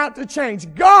are about to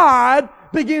change. God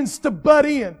begins to butt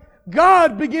in.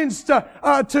 God begins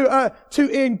to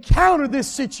encounter this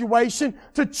situation,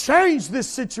 to change this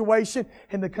situation,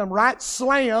 and to come right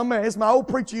slam, as my old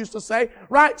preacher used to say,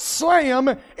 right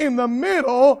slam in the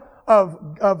middle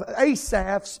of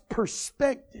Asaph's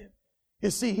perspective.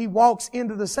 You see, he walks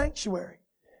into the sanctuary.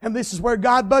 And this is where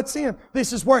God butts in.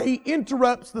 This is where he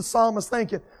interrupts the psalmist's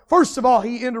thinking. First of all,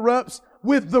 he interrupts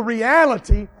with the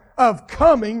reality of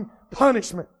coming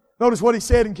punishment. Notice what he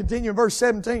said and continue in verse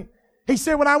 17. He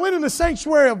said, when I went in the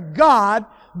sanctuary of God,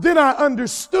 then I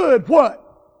understood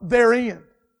what? Therein.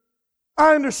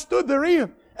 I understood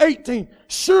therein. 18.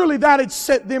 Surely thou didst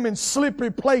set them in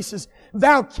slippery places.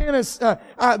 Thou castest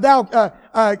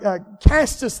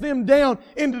them down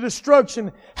into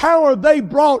destruction. How are they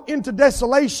brought into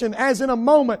desolation as in a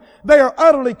moment? They are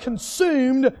utterly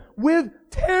consumed with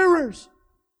terrors.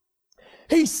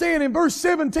 He's saying in verse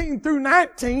 17 through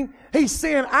 19, he's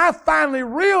saying, I finally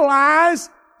realize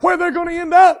where they're going to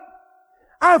end up.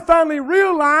 I finally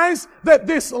realize that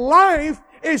this life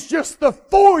is just the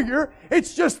foyer.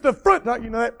 It's just the front. You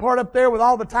know that part up there with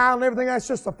all the tile and everything? That's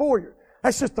just the foyer.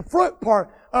 That's just the front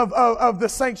part of the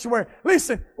sanctuary.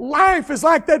 Listen, life is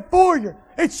like that foyer.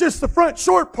 It's just the front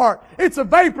short part. It's a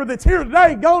vapor that's here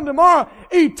today, gone tomorrow.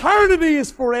 Eternity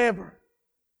is forever.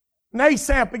 And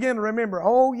Asaph began to remember,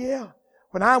 oh yeah,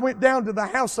 when I went down to the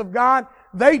house of God,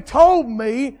 they told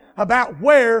me about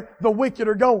where the wicked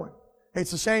are going.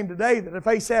 It's a shame today that if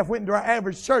Asaph went into our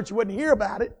average church, he wouldn't hear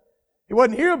about it. He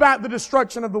wouldn't hear about the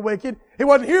destruction of the wicked. He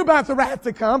wouldn't hear about the wrath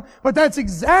to come. But that's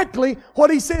exactly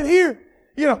what he said here.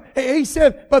 You know, he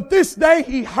said, but this day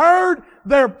he heard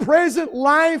their present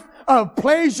life of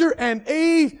pleasure and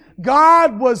ease.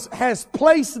 God has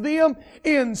placed them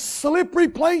in slippery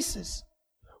places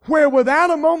where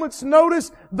without a moment's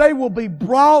notice they will be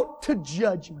brought to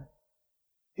judgment.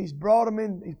 He's put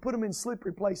them in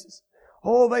slippery places.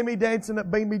 Oh, they may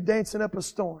be dancing up a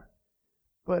storm.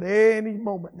 But any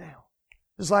moment now.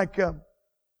 It's like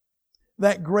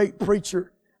that great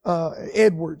preacher,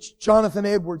 Jonathan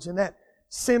Edwards, and that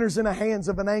Sinners in the Hands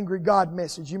of an Angry God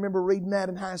message. You remember reading that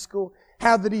in high school?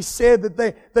 How that he said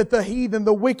that the heathen,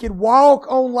 the wicked, walk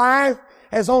on life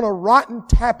as on a rotten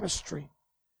tapestry.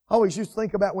 I always used to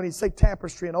think about when he'd say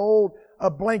tapestry, an old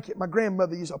blanket my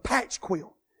grandmother used, a patch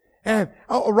quilt. And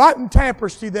a rotten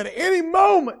tapestry that at any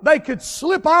moment they could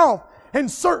slip off, and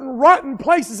certain rotten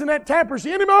places in that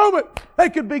tapestry, any moment they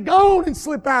could be gone and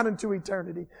slip out into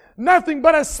eternity. Nothing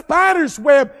but a spider's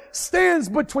web stands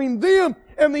between them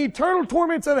and the eternal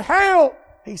torments of hell.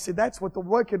 He said that's what the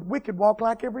wicked walk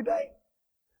like every day.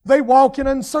 They walk in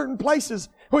uncertain places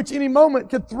which any moment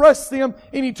could thrust them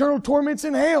in eternal torments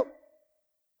in hell.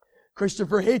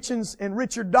 Christopher Hitchens and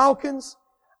Richard Dawkins,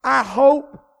 I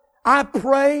hope, I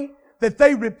pray that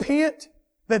they repent,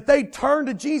 that they turn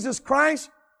to Jesus Christ.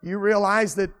 You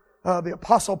realize that the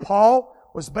Apostle Paul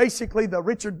was basically the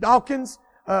Richard Dawkins,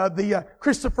 the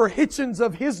Christopher Hitchens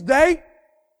of his day.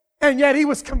 And yet he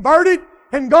was converted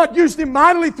and God used him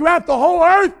mightily throughout the whole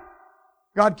earth.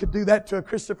 God could do that to a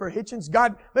Christopher Hitchens.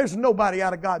 There's nobody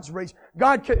out of God's reach.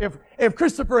 God could, if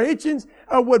Christopher Hitchens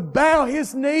would bow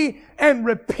his knee and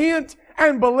repent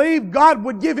and believe, God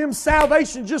would give him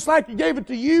salvation just like He gave it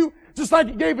to you. Just like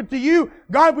He gave it to you,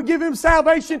 God would give him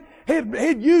salvation.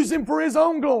 He'd use him for His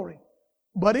own glory.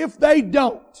 But if they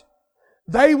don't,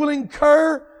 they will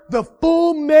incur the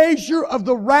full measure of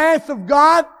the wrath of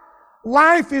God.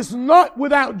 Life is not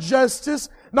without justice.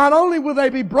 Not only will they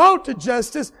be brought to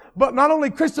justice, but not only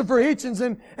Christopher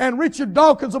Hitchens and Richard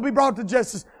Dawkins will be brought to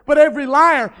justice, but every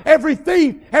liar, every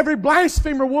thief, every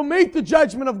blasphemer will meet the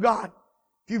judgment of God.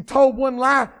 If you've told one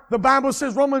lie, the Bible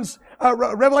says,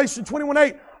 Revelation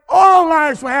 21:8, all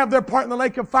liars will have their part in the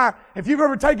lake of fire. If you've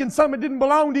ever taken something that didn't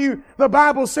belong to you, the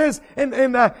Bible says in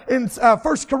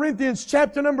 1 Corinthians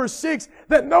chapter number 6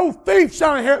 that no thief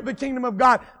shall inherit the kingdom of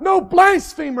God. No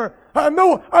blasphemer,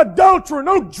 no adulterer,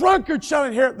 no drunkard shall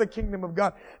inherit the kingdom of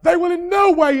God. They will in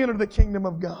no way enter the kingdom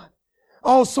of God.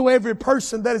 Also, every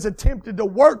person that has attempted to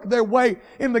work their way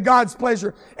into God's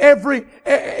pleasure,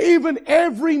 even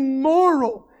every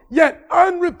moral yet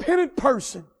unrepentant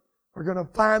person, are going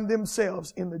to find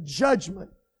themselves in the judgment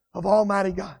of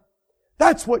Almighty God.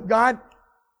 That's what God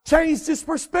changed His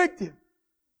perspective.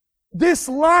 This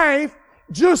life,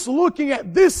 just looking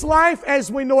at this life as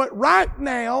we know it right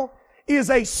now, is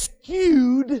a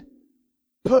skewed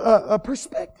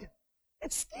perspective.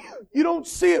 It's skewed. You don't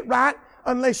see it right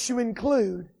unless you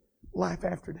include life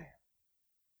after death.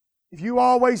 If you're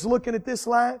always looking at this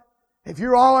life, if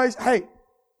you're always, hey,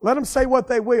 let them say what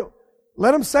they will.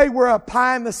 Let them say we're a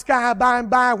pie in the sky by and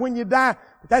by when you die.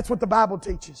 But that's what the Bible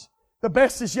teaches. The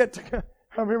best is yet to come.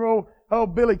 I remember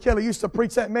old Billy Kelly used to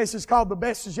preach that message called The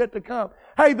Best Is Yet to Come.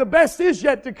 Hey, the best is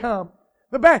yet to come.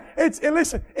 And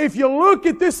listen, if you look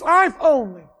at this life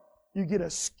only, you get a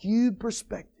skewed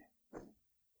perspective.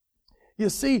 You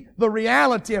see the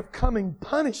reality of coming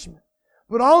punishment.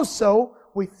 But also,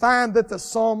 we find that the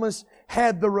psalmist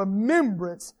had the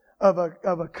remembrance of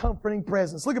a comforting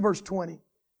presence. Look at verse 20.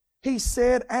 He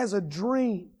said, as a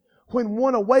dream, when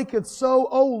one awaketh so,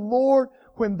 O Lord,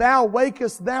 when Thou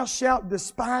awakest, Thou shalt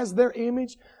despise their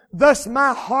image. Thus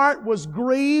my heart was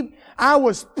grieved. I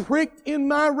was pricked in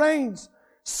my reins.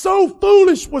 So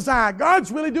foolish was I.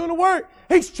 God's really doing the work.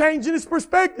 He's changing His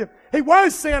perspective. He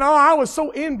was saying, oh, I was so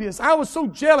envious. I was so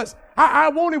jealous. I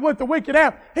wanted what the wicked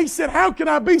have. He said, how can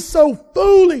I be so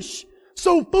foolish?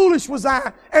 So foolish was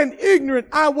I and ignorant.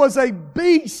 I was a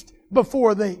beast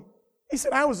before Thee. He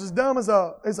said, I was as dumb as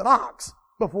an ox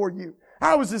before you.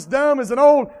 I was as dumb as an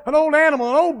old animal,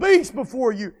 an old beast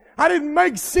before you. I didn't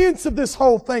make sense of this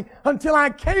whole thing until I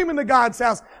came into God's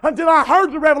house, until I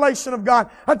heard the revelation of God,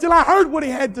 until I heard what He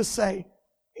had to say.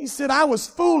 He said, I was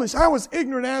foolish, I was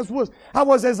ignorant, I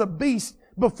was as a beast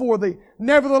before thee.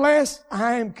 Nevertheless,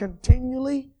 I am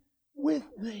continually with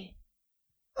thee.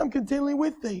 I'm continually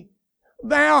with thee.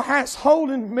 Thou hast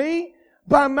holden me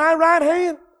by my right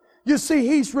hand. You see,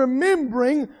 he's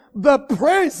remembering the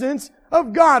presence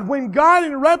of God. When God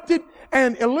interrupted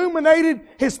and illuminated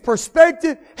his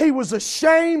perspective, he was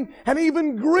ashamed and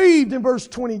even grieved in verse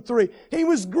 23. He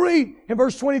was grieved. In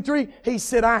verse 23, he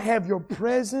said, I have your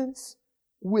presence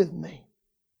with me.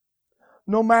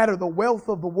 No matter the wealth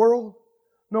of the world,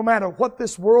 no matter what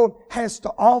this world has to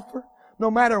offer, no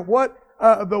matter what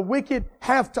the wicked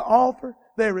have to offer,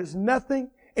 there is nothing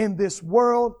in this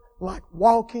world like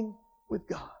walking with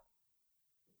God.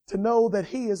 To know that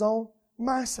He is on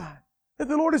my side. That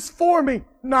the Lord is for me,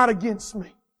 not against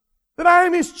me. That I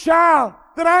am His child.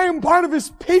 That I am part of His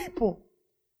people.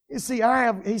 You see,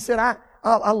 He said,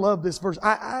 I love this verse.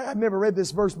 I've never read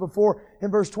this verse before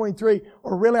in verse 23,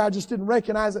 or really I just didn't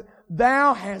recognize it.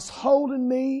 Thou hast holden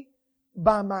me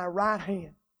by my right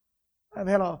hand. I've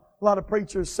had a lot of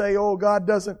preachers say, oh, God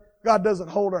doesn't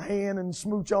hold our hand and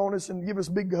smooch on us and give us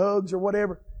big hugs or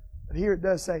whatever. But here it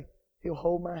does say, He'll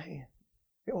hold my hand.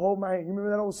 He'll hold my hand. You remember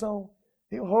that old song?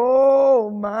 He'll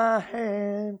hold my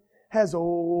hand as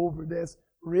over this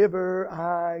river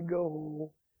I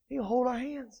go. He'll hold our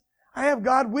hands. I have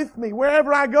God with me.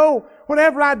 Wherever I go,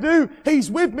 whatever I do, He's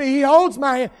with me. He holds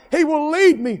my hand. He will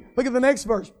lead me. Look at the next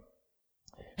verse.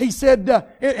 He said,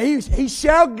 He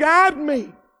shall guide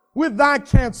me with Thy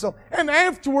counsel, and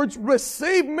afterwards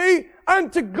receive me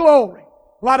unto glory.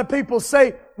 A lot of people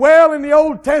say, well, in the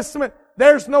Old Testament,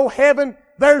 there's no heaven,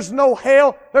 there's no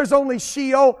hell, there's only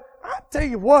Sheol. I tell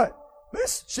you what,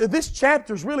 this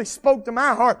chapter's really spoke to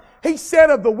my heart. He said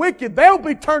of the wicked, they'll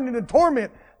be turned into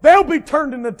torment. They'll be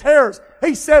turned into terrors.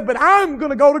 He said, but I'm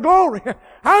going to go to glory.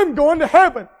 I'm going to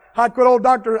heaven. Like what old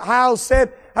Dr. Hiles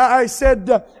said, I said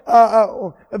that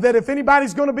if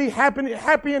anybody's going to be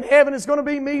happy in heaven, it's going to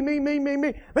be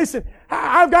me. Listen,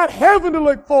 I've got heaven to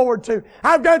look forward to.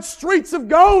 I've got streets of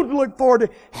gold to look forward to.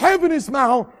 Heaven is my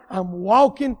home. I'm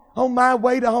walking on my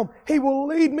way to home. He will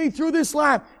lead me through this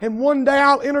life, and one day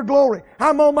I'll enter glory.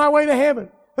 I'm on my way to heaven.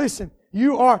 Listen,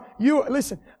 you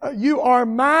are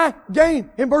my gain.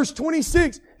 In verse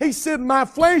 26, he said, my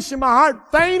flesh and my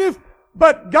heart fainteth,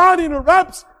 but God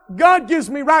interrupts. God gives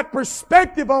me right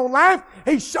perspective on life.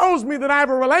 He shows me that I have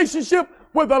a relationship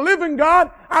with a living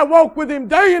God. I walk with Him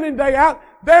day in and day out.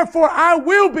 Therefore, I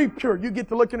will be pure. You get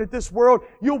to looking at this world,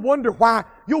 you'll wonder why.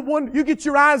 You get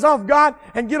your eyes off God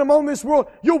and get them on this world.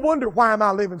 You'll wonder, why am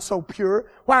I living so pure?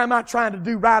 Why am I trying to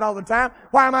do right all the time?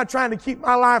 Why am I trying to keep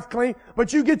my life clean?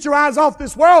 But you get your eyes off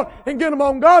this world and get them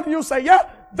on God, and you'll say, yeah,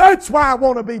 that's why I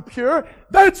want to be pure.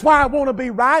 That's why I want to be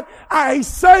right. He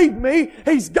saved me.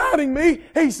 He's guiding me.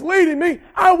 He's leading me.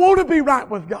 I want to be right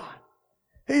with God.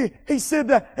 He said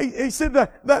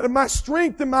that my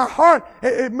strength and my heart,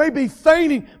 it may be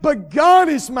fainting, but God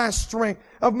is my strength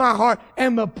of my heart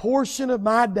and the portion of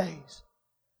my days.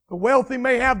 The wealthy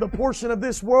may have the portion of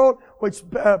this world, which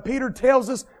Peter tells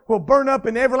us will burn up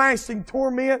in everlasting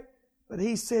torment. But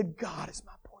he said, God is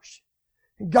my portion.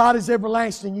 And God is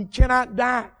everlasting. You cannot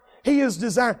die. He is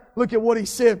designed. Look at what he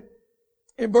said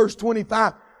in verse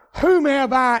 25. Whom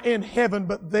have I in heaven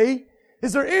but thee?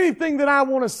 Is there anything that I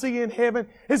want to see in heaven?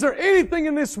 Is there anything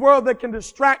in this world that can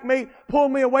distract me, pull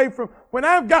me away from, when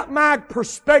I've got my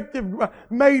perspective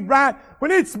made right,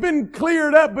 when it's been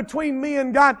cleared up between me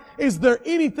and God, is there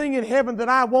anything in heaven that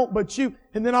I want but you?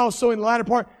 And then also in the latter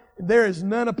part, there is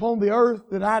none upon the earth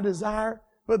that I desire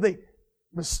but the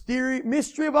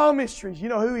mystery of all mysteries. You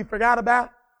know who he forgot about?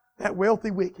 That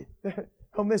wealthy wicked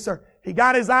on this earth. He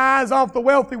got his eyes off the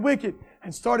wealthy wicked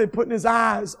and started putting his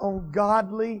eyes on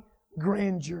godly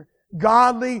grandeur.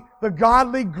 The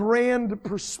godly grand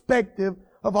perspective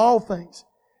of all things.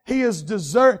 He was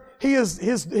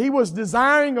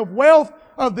desiring of wealth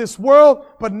of this world,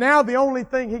 but now the only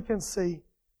thing he can see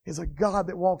is a God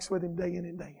that walks with him day in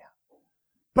and day out.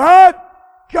 But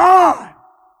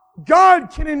God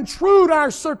can intrude our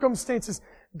circumstances.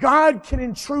 God can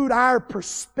intrude our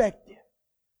perspective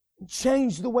and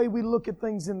change the way we look at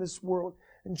things in this world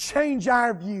and change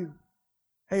our view.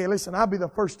 Hey, listen, I'll be the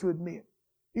first to admit.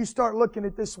 You start looking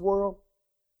at this world,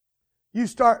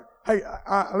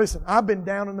 listen, I've been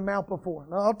down in the mouth before.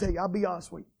 Now, I'll tell you, I'll be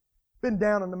honest with you. Been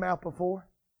down in the mouth before.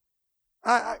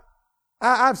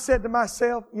 I've said to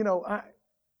myself,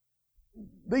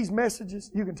 these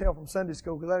messages, you can tell from Sunday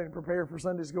school, because I didn't prepare for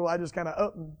Sunday school. I just kind of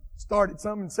up and started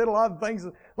something and said a lot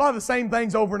of the same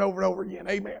things over and over and over again.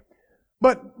 Amen.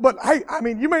 But hey,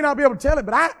 you may not be able to tell it,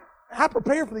 but I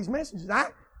prepare for these messages. I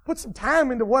put some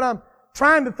time into what I'm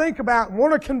trying to think about and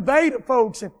want to convey to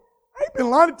folks. And there's been a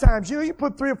lot of times, you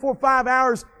put 3 or 4 or 5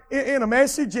 hours in a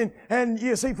message and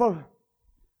you see folks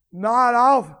not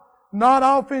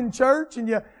off in church, and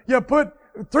you put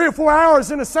 3 or 4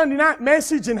 hours in a Sunday night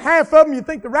message, and half of them you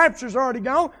think the rapture's already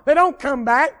gone. They don't come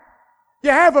back. You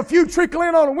have a few trickle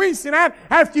in on a Wednesday night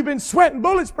after you've been sweating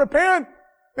bullets preparing.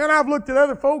 And I've looked at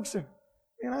other folks and,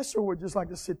 man, I sure would just like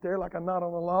to sit there like a knot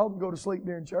on a log and go to sleep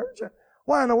during church.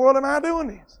 Why in the world am I doing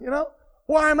this?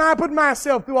 Why am I putting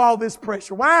myself through all this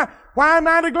pressure? Why am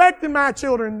I neglecting my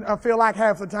children, I feel like,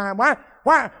 half the time? Why?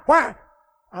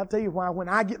 I'll tell you why. When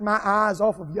I get my eyes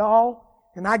off of y'all,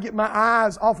 and I get my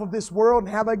eyes off of this world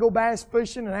and how they go bass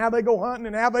fishing and how they go hunting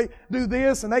and how they do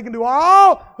this and they can do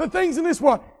all the things in this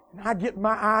world, and I get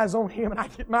my eyes on Him, and I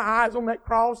get my eyes on that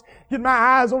cross, get my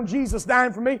eyes on Jesus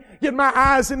dying for me, get my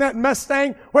eyes in that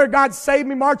Mustang where God saved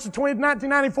me March the 20th,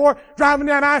 1994, driving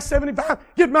down I-75,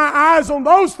 get my eyes on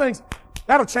those things.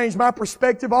 That'll change my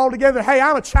perspective altogether. Hey,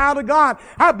 I'm a child of God.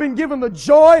 I've been given the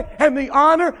joy and the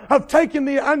honor of taking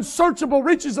the unsearchable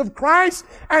riches of Christ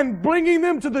and bringing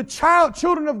them to the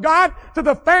children of God, to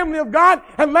the family of God,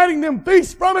 and letting them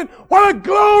feast from it. What a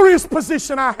glorious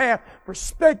position I have.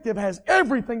 Perspective has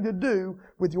everything to do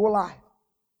with your life.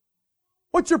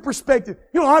 What's your perspective?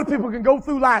 A lot of people can go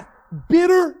through life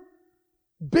bitter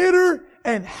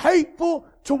and hateful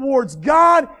towards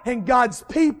God and God's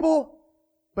people,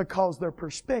 because their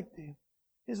perspective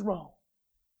is wrong.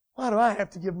 Why do I have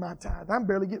to give my tithe? I'm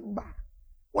barely getting by.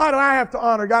 Why do I have to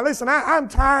honor God? Listen, I'm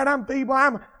tired, I'm feeble,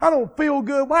 I don't feel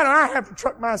good. Why do I have to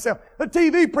truck myself? The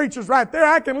TV preacher's right there.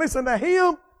 I can listen to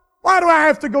him. Why do I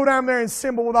have to go down there and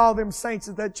assemble with all them saints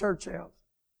at that church house?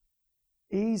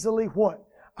 Easily what?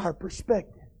 Our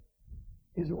perspective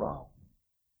is wrong.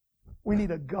 We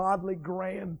need a godly,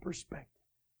 grand perspective.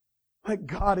 Let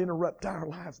God interrupt our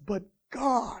lives. But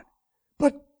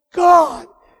God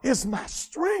is my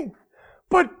strength.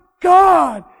 But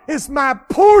God is my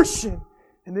portion.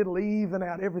 And it'll even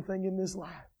out everything in this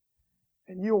life.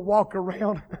 And you'll walk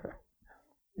around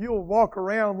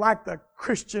like the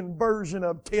Christian version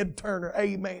of Ted Turner.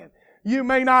 Amen. You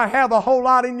may not have a whole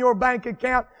lot in your bank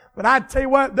account, but I tell you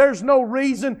what, there's no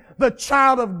reason the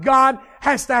child of God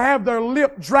has to have their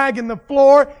lip dragging the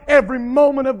floor every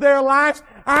moment of their lives.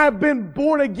 I've been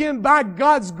born again by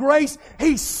God's grace.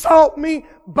 He sought me,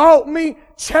 bought me,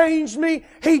 changed me.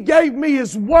 He gave me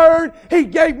His Word. He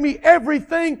gave me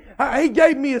everything. He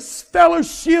gave me His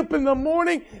fellowship in the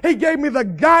morning. He gave me the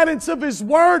guidance of His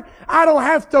Word. I don't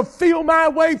have to feel my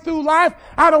way through life.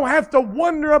 I don't have to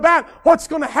wonder about what's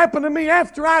going to happen to me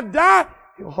after I die.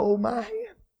 He'll hold my hand.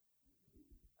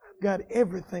 I've got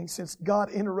everything since God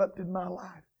interrupted my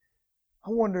life. I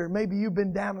wonder, maybe you've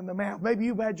been down in the mouth. Maybe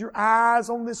you've had your eyes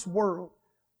on this world.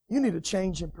 You need a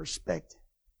change in perspective.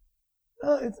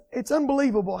 It's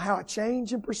unbelievable how a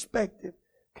change in perspective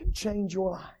can change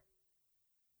your life.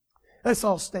 Let's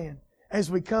all stand as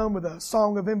we come with a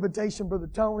song of invitation, Brother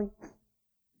Tony.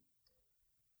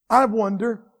 I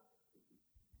wonder,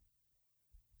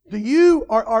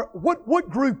 what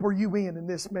group are you in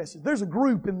this message? There's a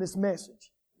group in this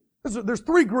message. There's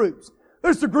 3 groups.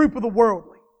 There's the group of the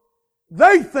worldly.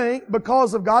 They think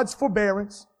because of God's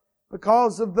forbearance,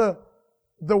 because of the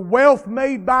wealth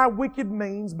made by wicked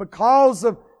means, because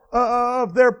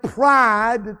of their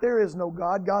pride that there is no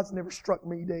God. God's never struck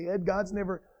me dead. God's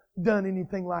never done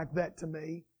anything like that to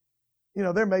me.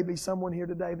 There may be someone here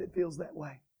today that feels that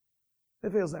way.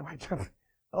 That feels that way.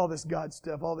 All this God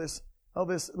stuff, all this.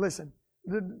 Listen,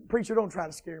 the preacher, don't try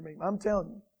to scare me. I'm telling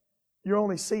you, you're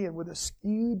only seeing with a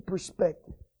skewed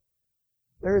perspective.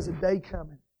 There is a day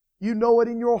coming. You know it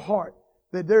in your heart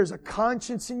that there's a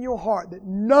conscience in your heart that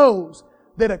knows,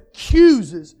 that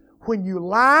accuses when you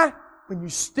lie, when you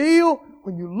steal,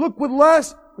 when you look with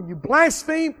lust, when you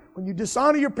blaspheme, when you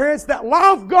dishonor your parents. That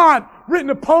law of God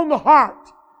written upon the heart.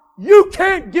 You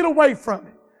can't get away from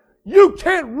it. You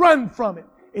can't run from it.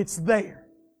 It's there.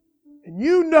 And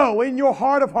you know in your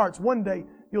heart of hearts one day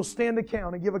you'll stand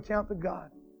account and give account to God.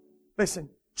 Listen,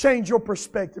 change your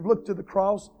perspective. Look to the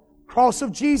cross. Cross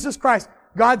of Jesus Christ.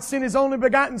 God sent His only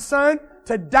begotten Son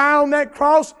to die on that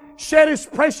cross, shed His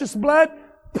precious blood,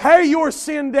 pay your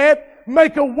sin debt,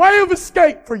 make a way of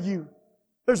escape for you.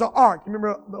 There's an ark. You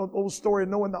remember the old story of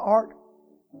Noah and the ark?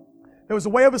 There was a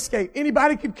way of escape.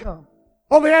 Anybody could come.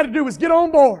 All they had to do was get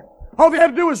on board. All they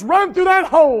had to do was run through that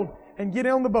hole and get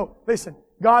on the boat. Listen,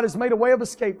 God has made a way of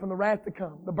escape from the wrath to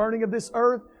come. The burning of this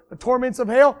earth, the torments of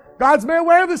hell. God's made a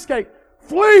way of escape.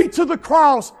 Flee to the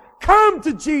cross. Come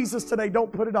to Jesus today.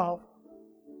 Don't put it off.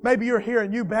 Maybe you're here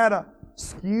and you've had a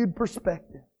skewed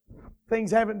perspective. Things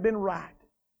haven't been right.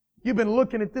 You've been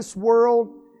looking at this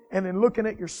world and then looking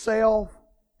at yourself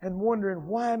and wondering,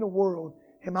 why in the world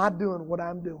am I doing what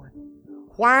I'm doing?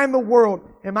 Why in the world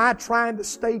am I trying to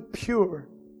stay pure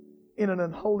in an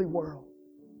unholy world?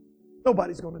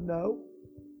 Nobody's going to know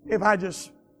if I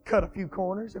just cut a few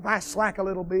corners, if I slack a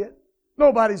little bit.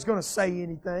 Nobody's going to say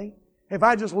anything. If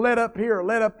I just let up here or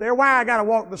let up there, why I got to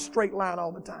walk the straight line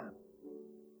all the time?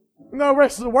 No, the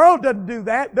rest of the world doesn't do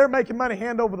that. They're making money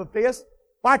hand over the fist.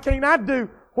 Why can't I do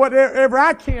whatever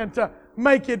I can to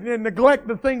make it and neglect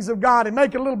the things of God and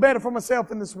make it a little better for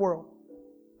myself in this world?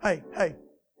 Hey,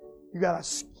 you got a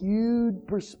skewed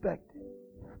perspective.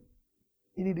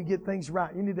 You need to get things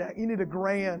right. You need a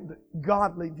grand,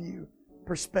 godly view,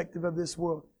 perspective of this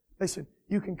world. Listen,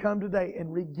 you can come today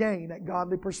and regain that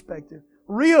godly perspective.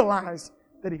 Realize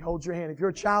that He holds your hand. If you're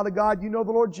a child of God, you know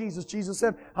the Lord Jesus. Jesus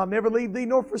said, I'll never leave thee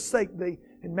nor forsake thee.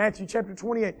 In Matthew chapter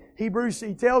 28, Hebrews,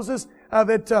 He tells us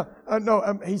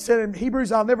He said in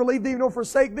Hebrews, I'll never leave thee nor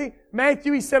forsake thee.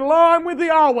 Matthew, He said, Lo, I'm with thee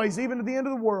always, even to the end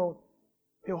of the world.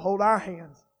 He'll hold our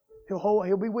hands.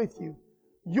 He'll be with you.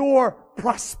 Your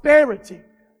prosperity,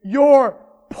 your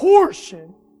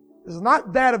portion is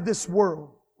not that of this world.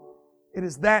 It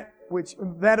is that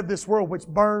of this world which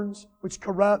burns, which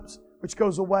corrupts, which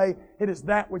goes away. It is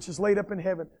that which is laid up in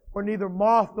heaven, where neither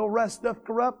moth nor rust doth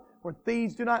corrupt, where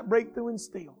thieves do not break through and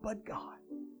steal. But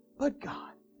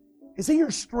God. Is He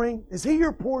your strength? Is He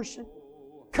your portion?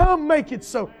 Come make it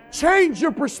so. Change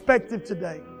your perspective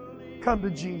today. Come to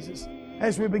Jesus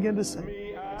as we begin to sing.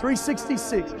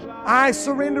 366, I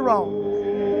surrender all.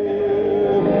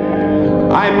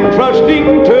 I'm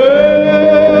trusting to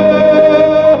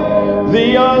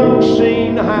the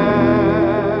unseen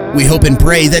hand. We hope and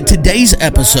pray that today's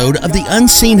episode of the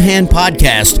Unseen Hand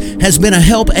podcast has been a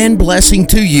help and blessing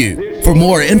to you. For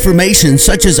more information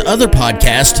such as other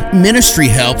podcasts, ministry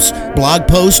helps, blog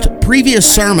posts, previous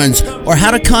sermons, or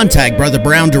how to contact Brother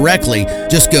Brown directly,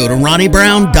 just go to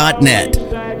ronniebrown.net.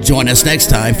 Join us next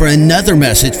time for another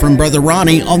message from Brother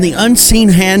Ronnie on the Unseen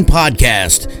Hand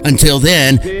podcast. Until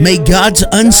then, may God's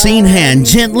unseen hand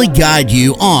gently guide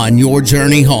you on your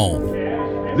journey home.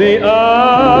 The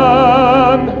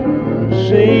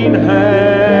unseen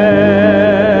hand.